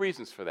gives two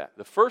reasons for that.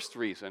 The first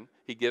reason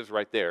he gives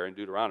right there in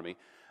Deuteronomy,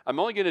 I'm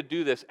only going to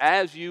do this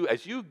as you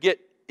get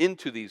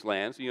into these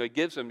lands. You know, he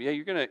gives them,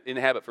 you're going to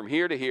inhabit from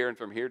here to here and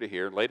from here to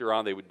here. And later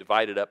on, they would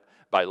divide it up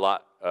by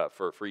lot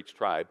for each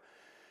tribe.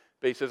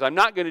 But he says, I'm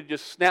not going to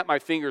just snap my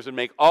fingers and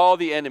make all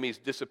the enemies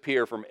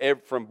disappear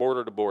from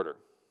border to border.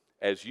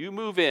 As you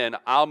move in,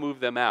 I'll move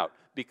them out.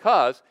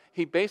 Because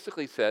he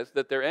basically says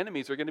that their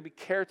enemies are going to be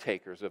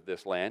caretakers of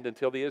this land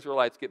until the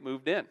Israelites get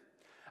moved in.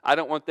 I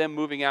don't want them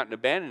moving out and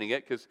abandoning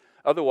it, because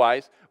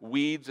otherwise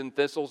weeds and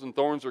thistles and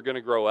thorns are going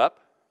to grow up.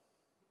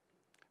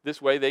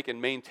 This way they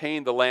can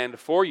maintain the land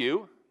for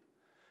you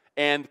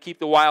and keep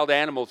the wild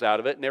animals out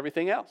of it and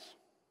everything else,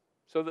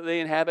 so that they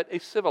inhabit a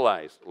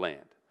civilized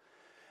land.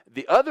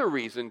 The other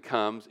reason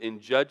comes in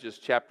Judges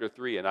chapter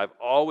 3, and I've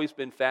always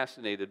been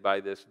fascinated by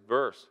this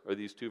verse, or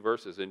these two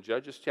verses. In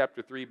Judges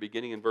chapter 3,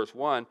 beginning in verse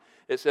 1,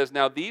 it says,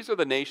 Now these are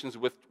the nations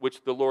with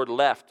which the Lord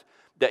left,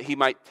 that he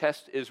might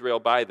test Israel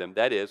by them,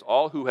 that is,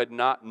 all who had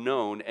not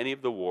known any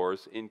of the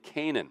wars in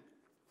Canaan.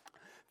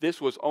 This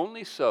was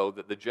only so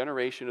that the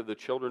generation of the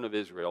children of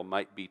Israel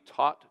might be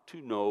taught to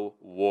know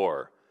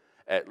war,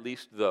 at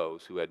least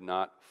those who had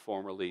not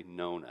formerly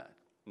known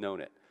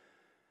it.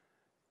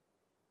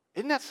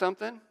 Isn't that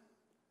something?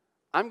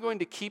 I'm going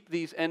to keep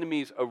these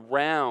enemies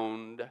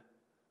around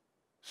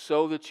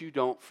so that you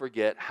don't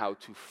forget how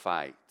to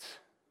fight.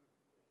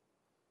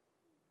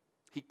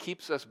 He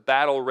keeps us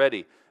battle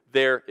ready.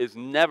 There is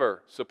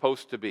never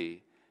supposed to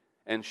be,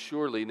 and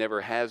surely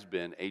never has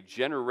been, a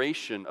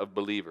generation of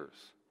believers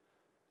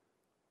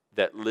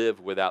that live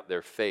without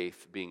their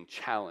faith being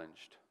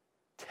challenged,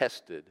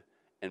 tested,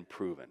 and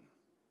proven.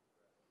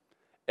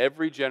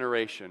 Every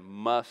generation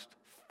must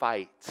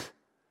fight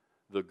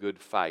the good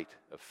fight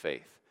of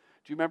faith.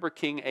 Do you remember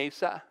King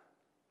Asa?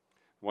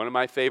 One of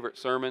my favorite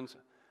sermons.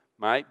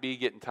 Might be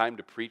getting time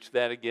to preach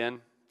that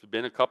again. It's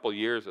been a couple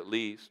years at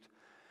least.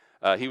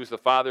 He was the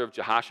father of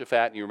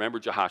Jehoshaphat, and you remember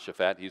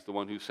Jehoshaphat. He's the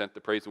one who sent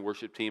the praise and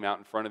worship team out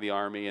in front of the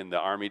army, and the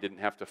army didn't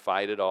have to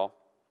fight at all.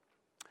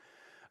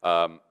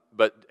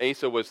 But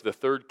Asa was the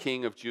third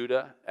king of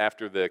Judah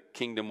after the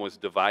kingdom was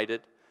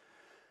divided.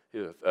 He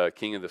was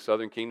king of the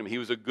southern kingdom. He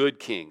was a good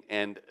king,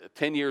 and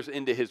 10 years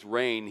into his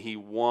reign, he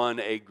won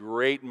a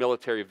great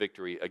military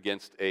victory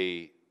against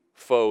a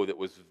foe that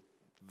was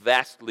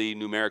vastly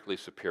numerically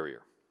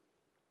superior.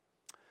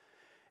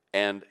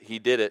 And he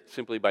did it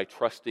simply by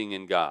trusting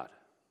in God.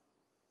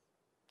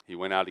 He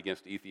went out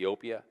against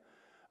Ethiopia,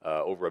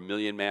 over 1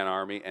 million-man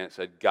army, and it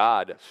said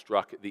God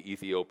struck the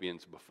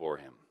Ethiopians before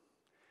him.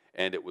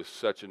 And it was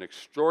such an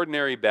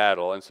extraordinary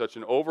battle and such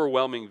an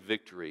overwhelming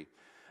victory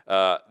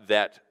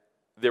that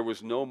there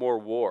was no more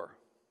war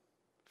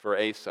for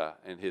Asa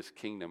and his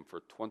kingdom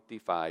for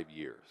 25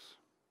 years.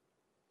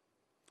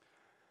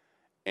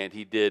 And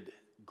he did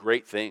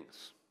great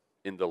things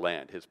in the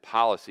land. His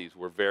policies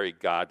were very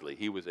godly.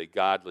 He was a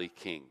godly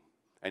king.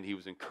 And he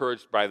was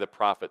encouraged by the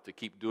prophet to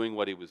keep doing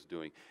what he was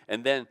doing.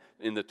 And then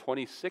in the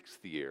 26th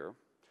year,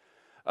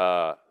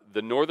 the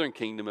northern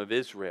kingdom of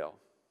Israel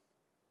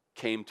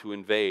came to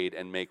invade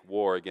and make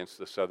war against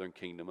the southern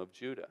kingdom of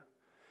Judah.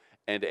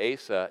 And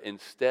Asa,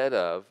 instead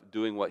of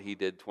doing what he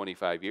did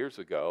 25 years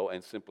ago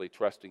and simply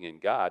trusting in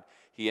God,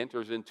 he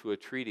enters into a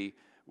treaty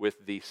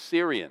with the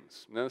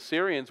Syrians. Now, the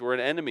Syrians were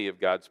an enemy of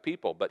God's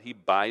people, but he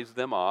buys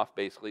them off,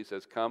 basically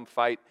says, come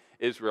fight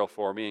Israel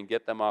for me and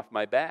get them off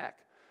my back.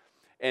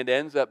 And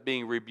ends up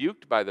being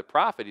rebuked by the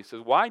prophet. He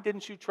says, why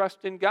didn't you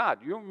trust in God?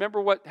 You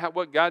remember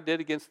what God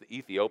did against the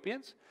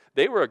Ethiopians?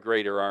 They were a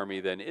greater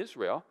army than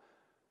Israel.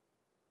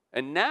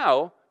 And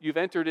now you've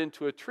entered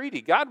into a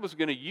treaty. God was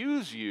going to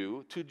use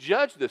you to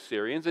judge the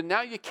Syrians, and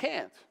now you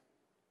can't.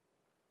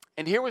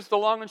 And here was the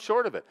long and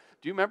short of it.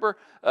 Do you remember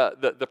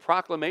the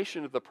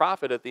proclamation of the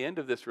prophet at the end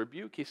of this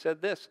rebuke? He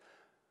said this,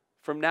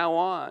 from now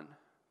on,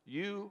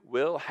 you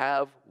will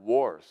have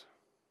wars.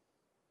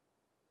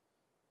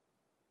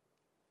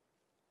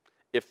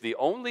 If the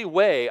only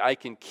way I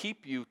can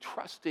keep you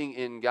trusting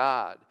in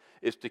God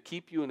is to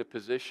keep you in a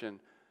position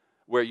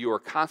where you are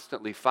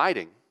constantly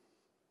fighting,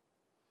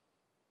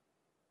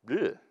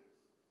 ugh.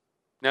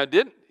 Now,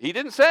 he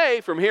didn't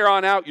say from here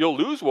on out you'll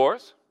lose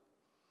wars.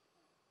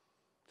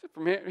 He said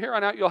from here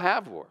on out you'll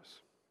have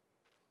wars.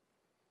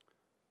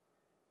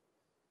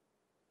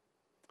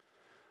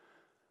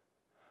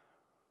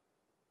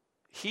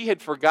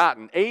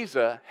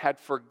 Asa had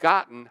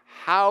forgotten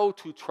how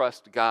to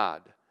trust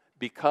God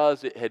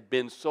because it had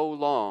been so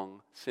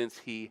long since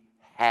he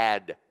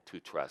had to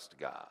trust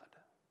God.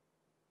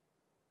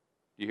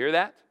 You hear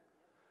that?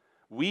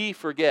 We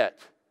forget.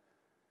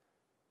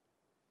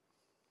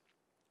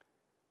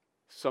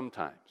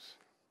 Sometimes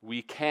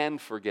we can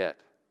forget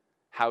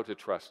how to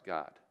trust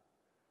God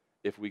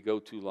if we go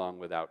too long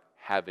without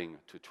having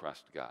to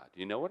trust God.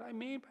 You know what I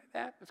mean by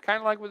that? It's kind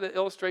of like with the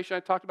illustration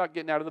I talked about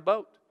getting out of the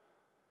boat.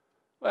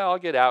 Well, I'll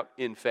get out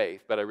in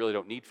faith, but I really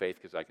don't need faith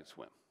because I can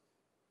swim.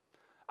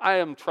 I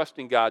am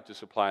trusting God to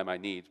supply my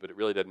needs, but it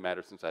really doesn't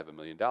matter since I have $1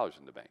 million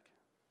in the bank.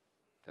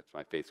 That's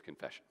my faith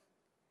confession.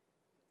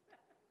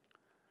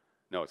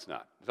 No, it's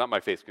not. It's not my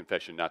faith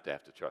confession not to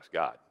have to trust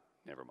God.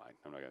 Never mind.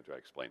 I'm not going to try to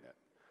explain that.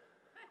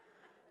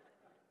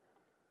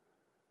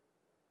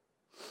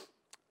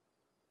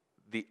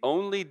 the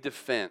only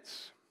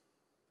defense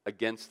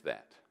against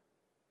that,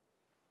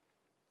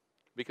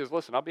 because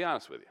listen, I'll be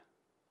honest with you.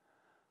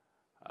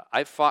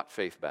 I've fought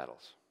faith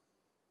battles.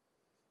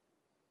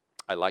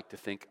 I like to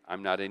think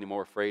I'm not any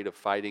more afraid of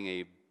fighting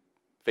a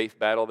faith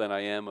battle than I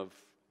am of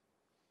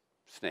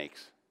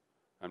snakes.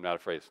 I'm not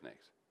afraid of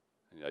snakes.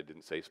 I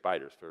didn't say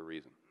spiders for a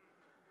reason.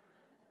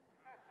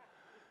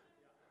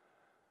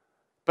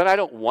 But I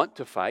don't want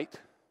to fight,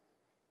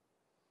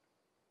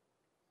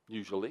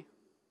 usually.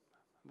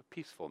 I'm a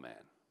peaceful man.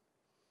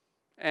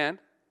 And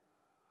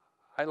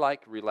I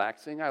like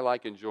relaxing. I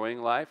like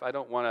enjoying life. I'm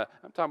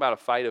talking about a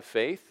fight of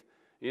faith.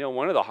 You know,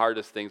 one of the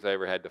hardest things I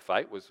ever had to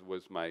fight was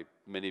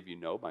many of you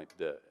know,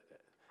 the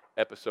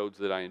episodes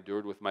that I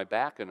endured with my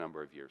back a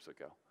number of years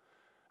ago.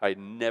 I had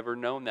never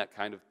known that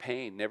kind of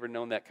pain, never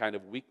known that kind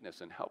of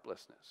weakness and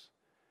helplessness.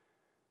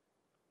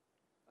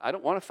 I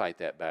don't want to fight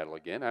that battle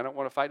again. I don't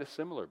want to fight a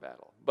similar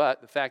battle.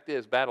 But the fact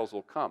is, battles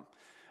will come.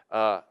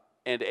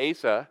 And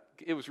Asa,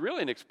 it was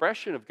really an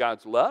expression of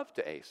God's love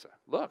to Asa.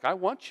 Look, I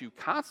want you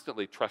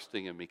constantly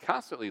trusting in me,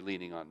 constantly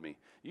leaning on me.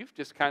 You've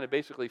just kind of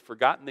basically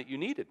forgotten that you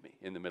needed me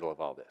in the middle of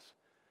all this.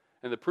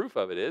 And the proof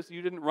of it is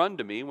you didn't run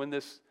to me when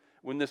this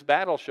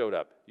battle showed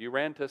up. You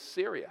ran to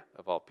Syria,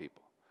 of all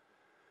people.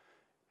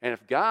 And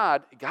if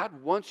God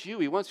wants you,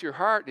 he wants your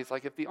heart. And he's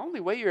like, if the only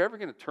way you're ever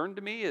going to turn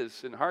to me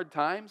is in hard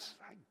times,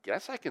 I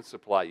guess I can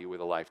supply you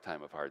with a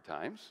lifetime of hard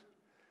times.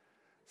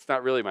 It's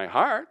not really my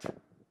heart.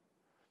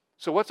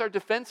 So what's our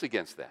defense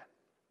against that?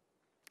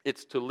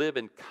 It's to live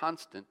in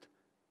constant,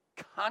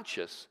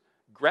 conscious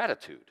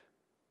gratitude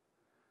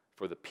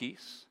for the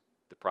peace,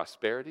 the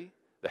prosperity,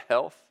 the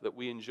health that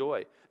we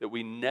enjoy, that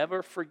we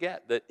never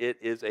forget that it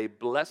is a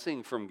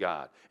blessing from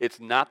God. It's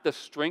not the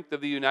strength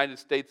of the United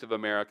States of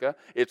America.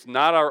 It's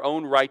not our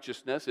own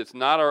righteousness. It's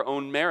not our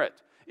own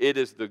merit. It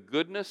is the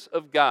goodness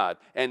of God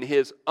and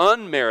his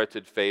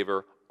unmerited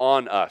favor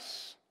on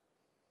us.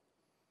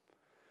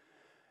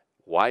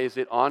 Why is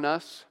it on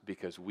us?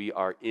 Because we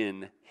are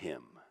in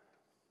him.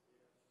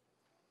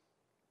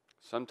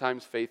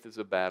 Sometimes faith is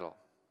a battle.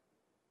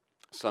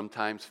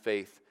 Sometimes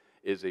faith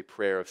is a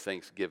prayer of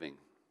thanksgiving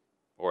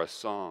or a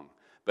song.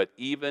 But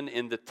even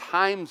in the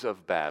times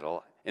of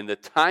battle, in the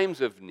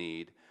times of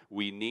need,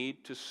 we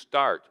need to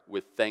start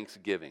with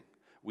thanksgiving.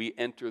 We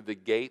enter the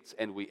gates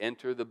and we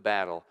enter the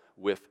battle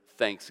with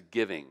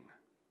thanksgiving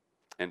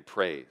and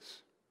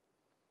praise.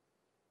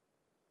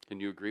 Can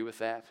you agree with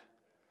that?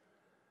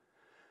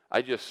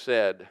 I just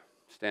said,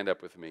 stand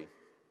up with me,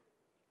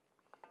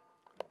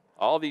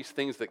 all these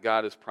things that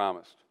God has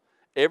promised,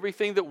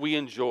 everything that we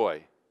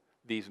enjoy,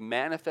 these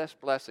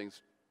manifest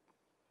blessings,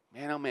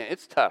 man, oh man,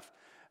 it's tough.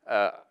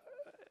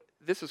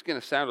 This is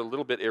going to sound a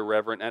little bit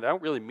irreverent, and I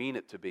don't really mean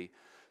it to be.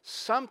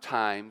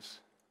 Sometimes,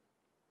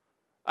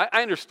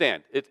 I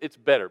understand, it's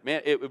better.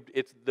 Man,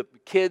 it's the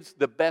kids,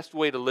 the best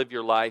way to live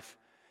your life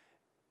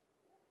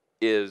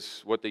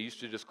is what they used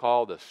to just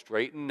call the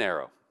straight and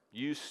narrow.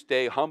 You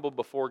stay humble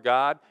before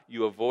God.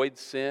 You avoid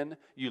sin.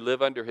 You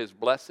live under his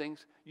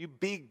blessings. You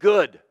be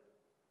good.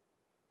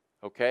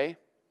 Okay?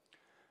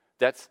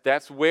 That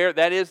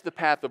is the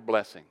path of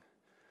blessing.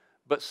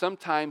 But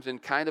sometimes in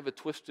kind of a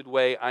twisted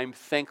way, I'm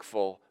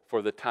thankful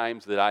for the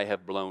times that I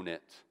have blown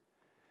it.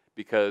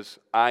 Because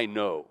I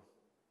know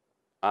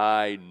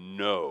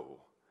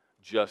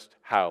just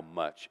how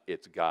much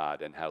it's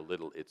God and how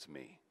little it's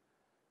me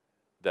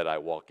that I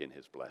walk in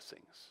his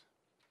blessings.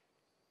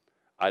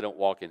 I don't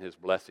walk in his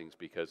blessings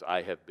because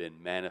I have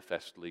been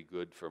manifestly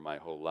good for my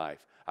whole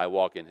life. I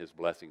walk in his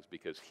blessings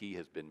because he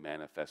has been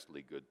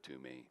manifestly good to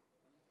me.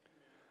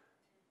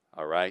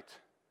 All right?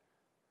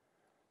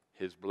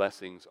 His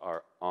blessings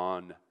are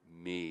on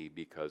me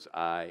because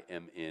I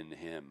am in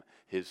him.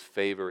 His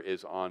favor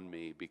is on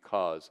me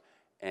because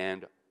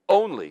and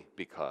only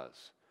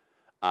because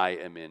I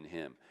am in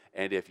him.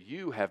 And if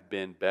you have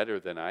been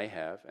better than I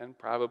have, and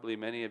probably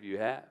many of you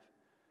have,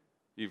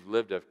 you've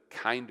lived a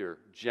kinder,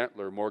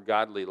 gentler, more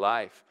godly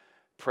life,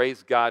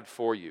 praise God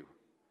for you.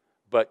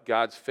 But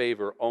God's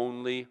favor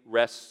only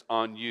rests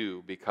on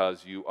you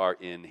because you are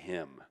in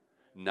him,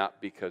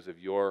 not because of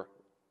your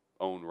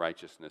own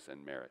righteousness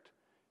and merit.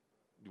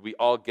 We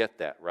all get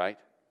that, right?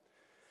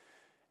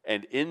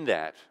 And in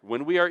that,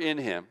 when we are in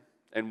him,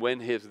 and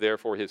when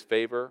therefore his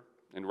favor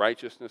and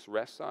righteousness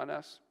rests on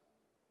us,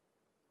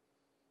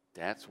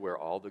 that's where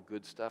all the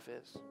good stuff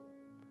is.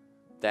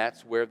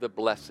 That's where the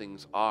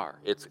blessings are.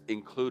 It's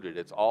included.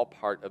 It's all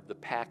part of the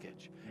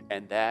package.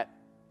 And that,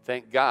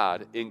 thank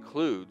God,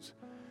 includes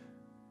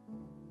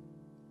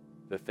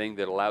the thing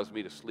that allows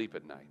me to sleep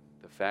at night.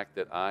 The fact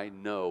that I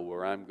know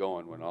where I'm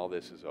going when all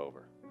this is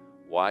over.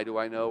 Why do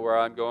I know where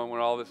I'm going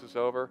when all this is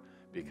over?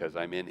 Because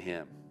I'm in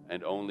him,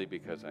 and only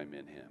because I'm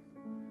in him.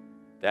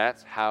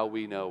 That's how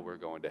we know we're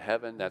going to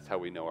heaven. That's how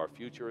we know our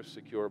future is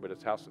secure, but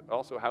it's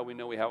also how we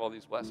know we have all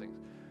these blessings.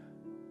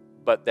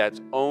 But that's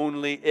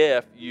only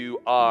if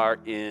you are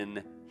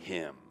in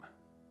him.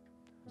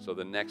 So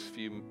the next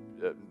few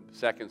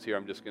seconds here,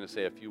 I'm just going to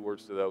say a few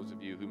words to those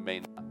of you who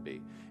may not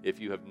be. if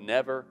you have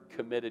never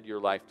committed your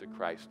life to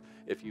Christ,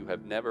 if you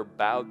have never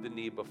bowed the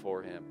knee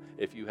before Him,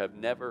 if you have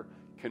never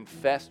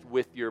confessed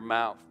with your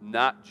mouth,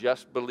 not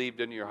just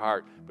believed in your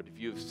heart, but if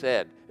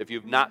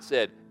you've not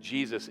said,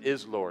 Jesus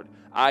is Lord,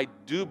 I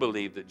do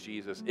believe that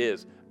Jesus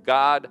is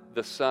God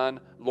the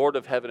Son, Lord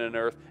of heaven and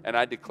earth, and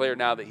I declare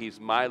now that He's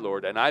my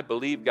Lord, and I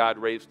believe God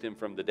raised Him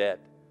from the dead,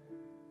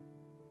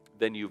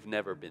 then you've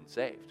never been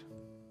saved.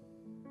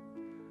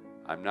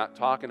 I'm not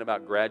talking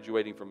about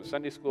graduating from a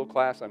Sunday school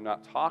class. I'm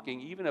not talking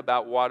even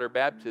about water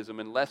baptism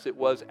unless it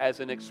was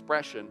as an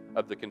expression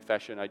of the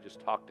confession I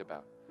just talked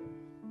about.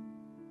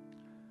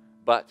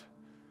 But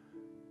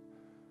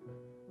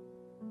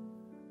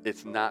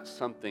it's not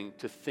something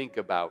to think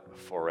about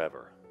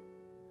forever.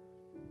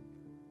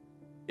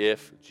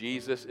 If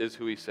Jesus is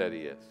who He said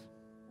He is,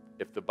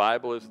 if the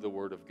Bible is the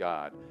Word of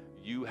God,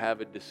 you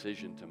have a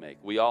decision to make.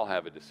 We all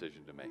have a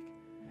decision to make.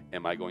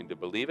 Am I going to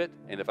believe it?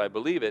 And if I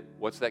believe it,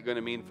 what's that going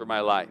to mean for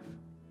my life?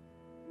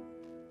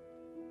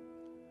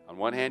 On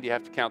one hand, you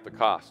have to count the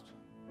cost.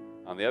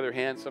 On the other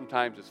hand,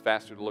 sometimes it's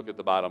faster to look at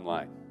the bottom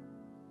line.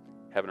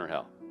 Heaven or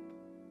hell.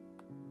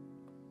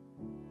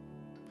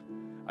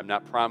 I'm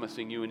not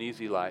promising you an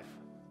easy life.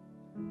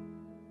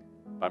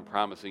 I'm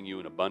promising you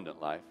an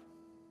abundant life.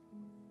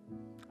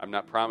 I'm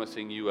not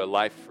promising you a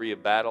life free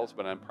of battles,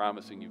 but I'm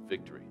promising you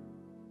victory,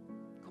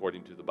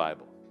 according to the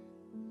Bible.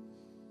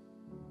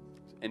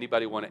 Does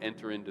anybody want to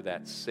enter into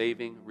that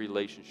saving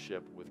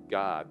relationship with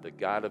God, the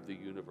God of the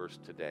universe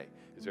today?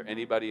 Is there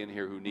anybody in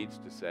here who needs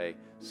to say,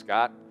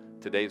 Scott,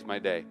 today's my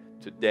day.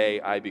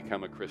 Today I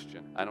become a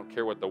Christian. I don't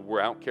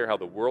care how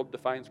the world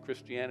defines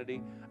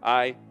Christianity.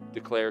 I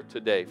declare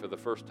today for the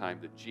first time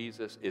that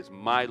Jesus is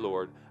my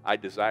Lord. I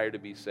desire to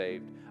be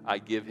saved. I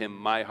give Him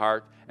my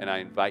heart and I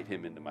invite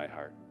Him into my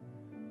heart.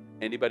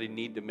 Anybody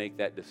need to make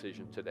that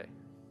decision today?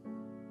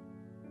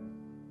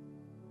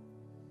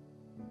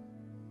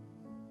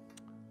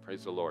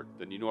 Praise the Lord.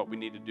 Then you know what we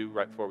need to do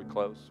right before we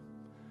close?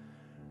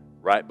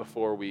 Right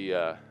before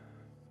I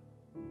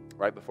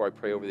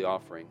pray over the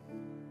offering,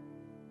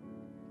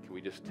 can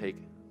we just take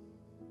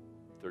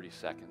 30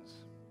 seconds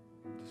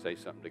to say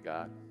something to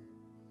God?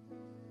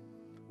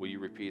 Will you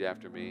repeat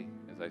after me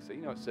as I say,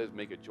 it says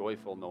make a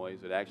joyful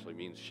noise. It actually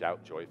means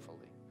shout joyfully.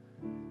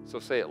 So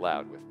say it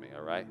loud with me,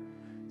 all right?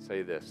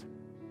 Say this.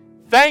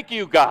 Thank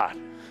you, God.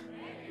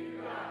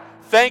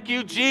 Thank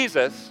you,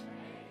 Jesus.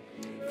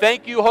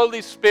 Thank you,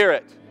 Holy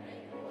Spirit,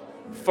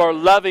 for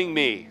loving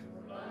me,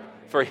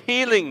 for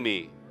healing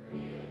me,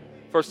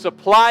 for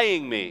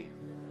supplying me,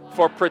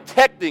 for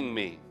protecting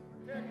me,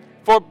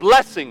 for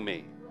blessing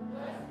me.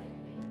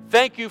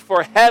 Thank you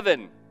for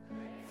heaven.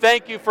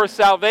 Thank you for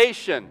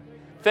salvation.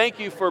 Thank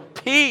you for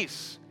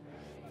peace.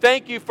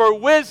 Thank you for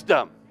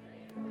wisdom.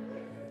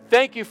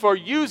 Thank you for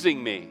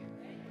using me,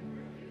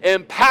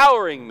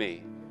 empowering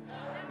me,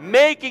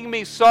 making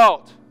me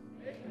salt,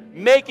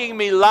 making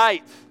me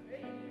light,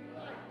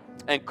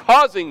 and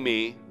causing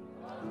me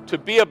to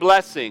be a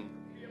blessing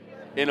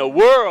in a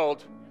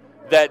world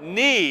that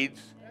needs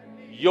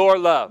your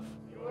love.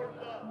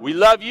 We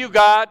love you,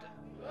 God,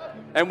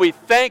 and we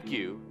thank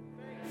you,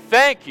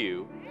 thank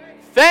you,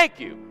 thank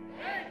you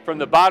from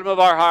the bottom of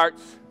our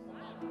hearts.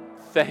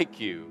 Thank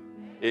you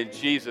in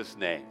Jesus'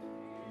 name.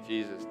 In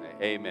Jesus' name,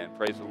 amen.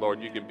 Praise the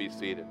Lord. You can be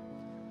seated.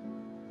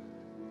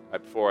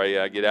 Right before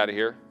I get out of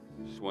here,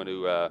 I just want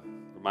to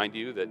remind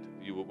you that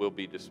you will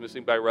be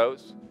dismissing by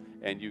rows,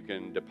 and you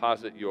can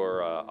deposit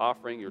your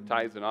offering, your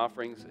tithes and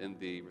offerings in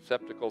the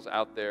receptacles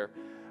out there.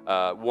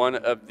 One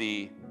of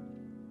the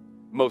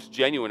most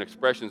genuine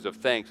expressions of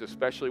thanks,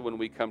 especially when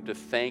we come to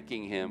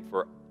thanking Him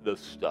for the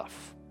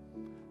stuff,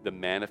 the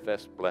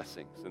manifest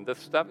blessings. And the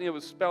stuff, it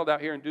was spelled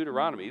out here in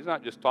Deuteronomy. He's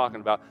not just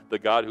talking about the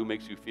God who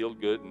makes you feel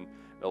good and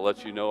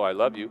lets you know I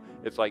love you.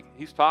 It's like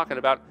He's talking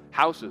about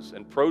houses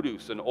and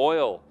produce and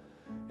oil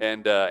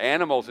and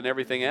animals and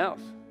everything else.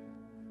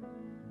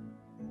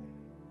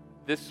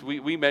 This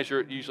we measure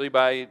it usually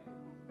by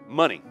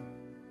money.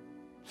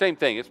 Same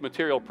thing, it's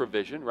material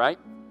provision, right?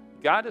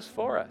 God is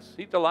for us.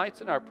 He delights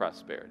in our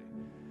prosperity.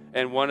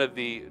 And one of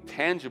the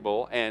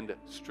tangible and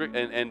strict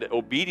and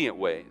obedient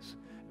ways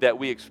that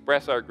we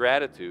express our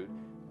gratitude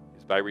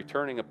is by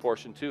returning a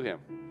portion to Him.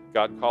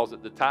 God calls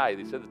it the tithe.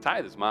 He said, the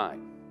tithe is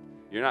mine.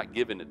 You're not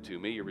giving it to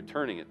me, you're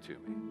returning it to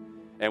me.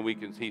 And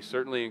He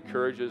certainly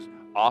encourages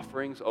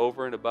offerings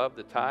over and above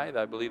the tithe.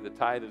 I believe the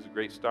tithe is a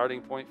great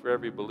starting point for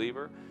every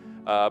believer.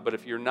 But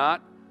if you're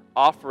not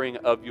offering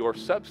of your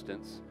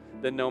substance,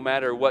 then no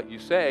matter what you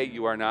say,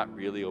 you are not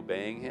really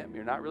obeying Him.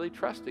 You're not really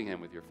trusting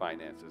Him with your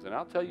finances. And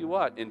I'll tell you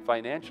what, in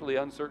financially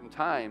uncertain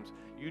times,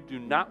 you do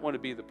not want to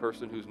be the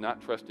person who's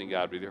not trusting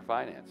God with your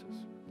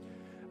finances.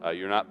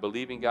 You're not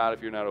believing God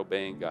if you're not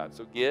obeying God.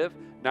 So give,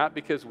 not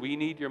because we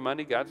need your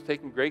money. God's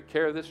taking great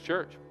care of this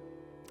church.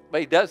 But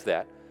He does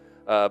that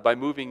by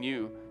moving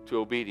you to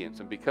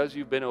obedience. And because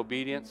you've been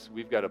obedient,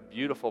 we've got a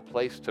beautiful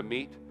place to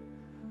meet.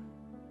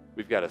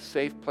 We've got a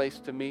safe place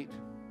to meet.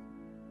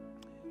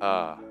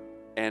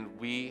 And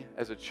we,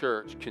 as a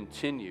church,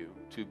 continue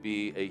to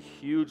be a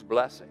huge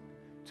blessing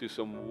to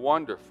some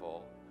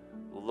wonderful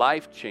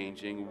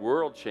life-changing,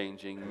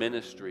 world-changing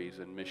ministries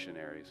and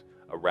missionaries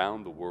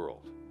around the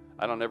world.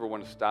 I don't ever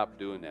want to stop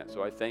doing that.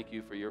 So I thank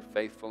you for your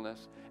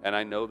faithfulness, and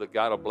I know that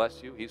God will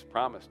bless you. He's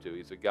promised to.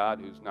 He's a God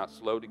who's not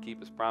slow to keep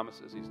his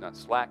promises. He's not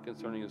slack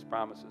concerning his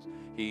promises.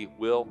 He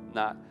will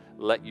not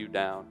let you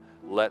down.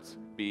 Let's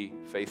be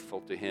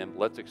faithful to him.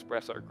 Let's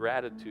express our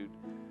gratitude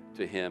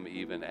to him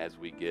even as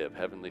we give.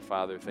 Heavenly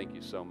Father, thank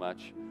you so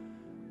much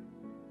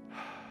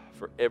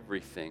for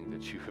everything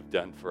that you have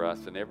done for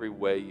us, and every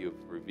way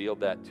you've revealed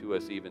that to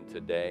us even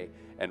today.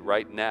 And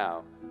right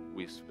now,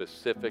 we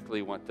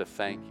specifically want to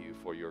thank you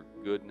for your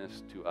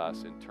goodness to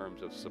us in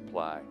terms of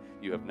supply.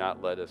 You have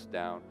not let us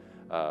down.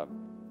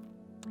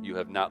 You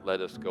have not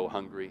let us go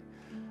hungry.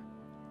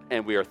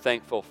 And we are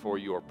thankful for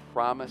your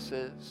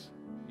promises,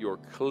 your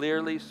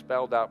clearly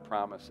spelled out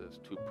promises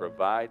to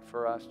provide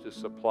for us, to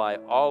supply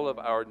all of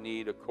our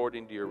need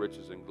according to your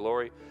riches and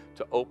glory,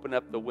 to open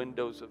up the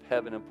windows of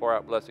heaven and pour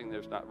out blessing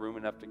there's not room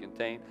enough to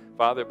contain.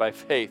 Father, by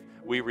faith,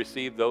 we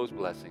receive those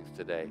blessings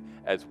today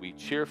as we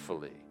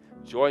cheerfully,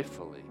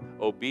 joyfully,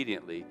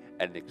 obediently,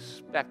 and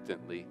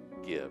expectantly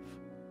give.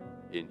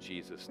 In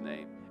Jesus'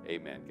 name,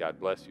 amen. God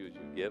bless you as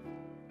you give.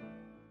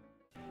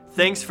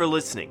 Thanks for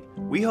listening.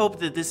 We hope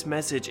that this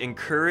message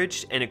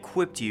encouraged and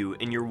equipped you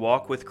in your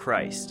walk with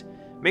Christ.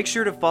 Make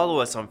sure to follow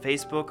us on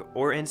Facebook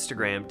or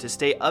Instagram to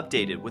stay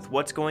updated with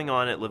what's going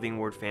on at Living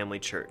Word Family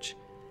Church.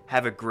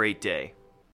 Have a great day.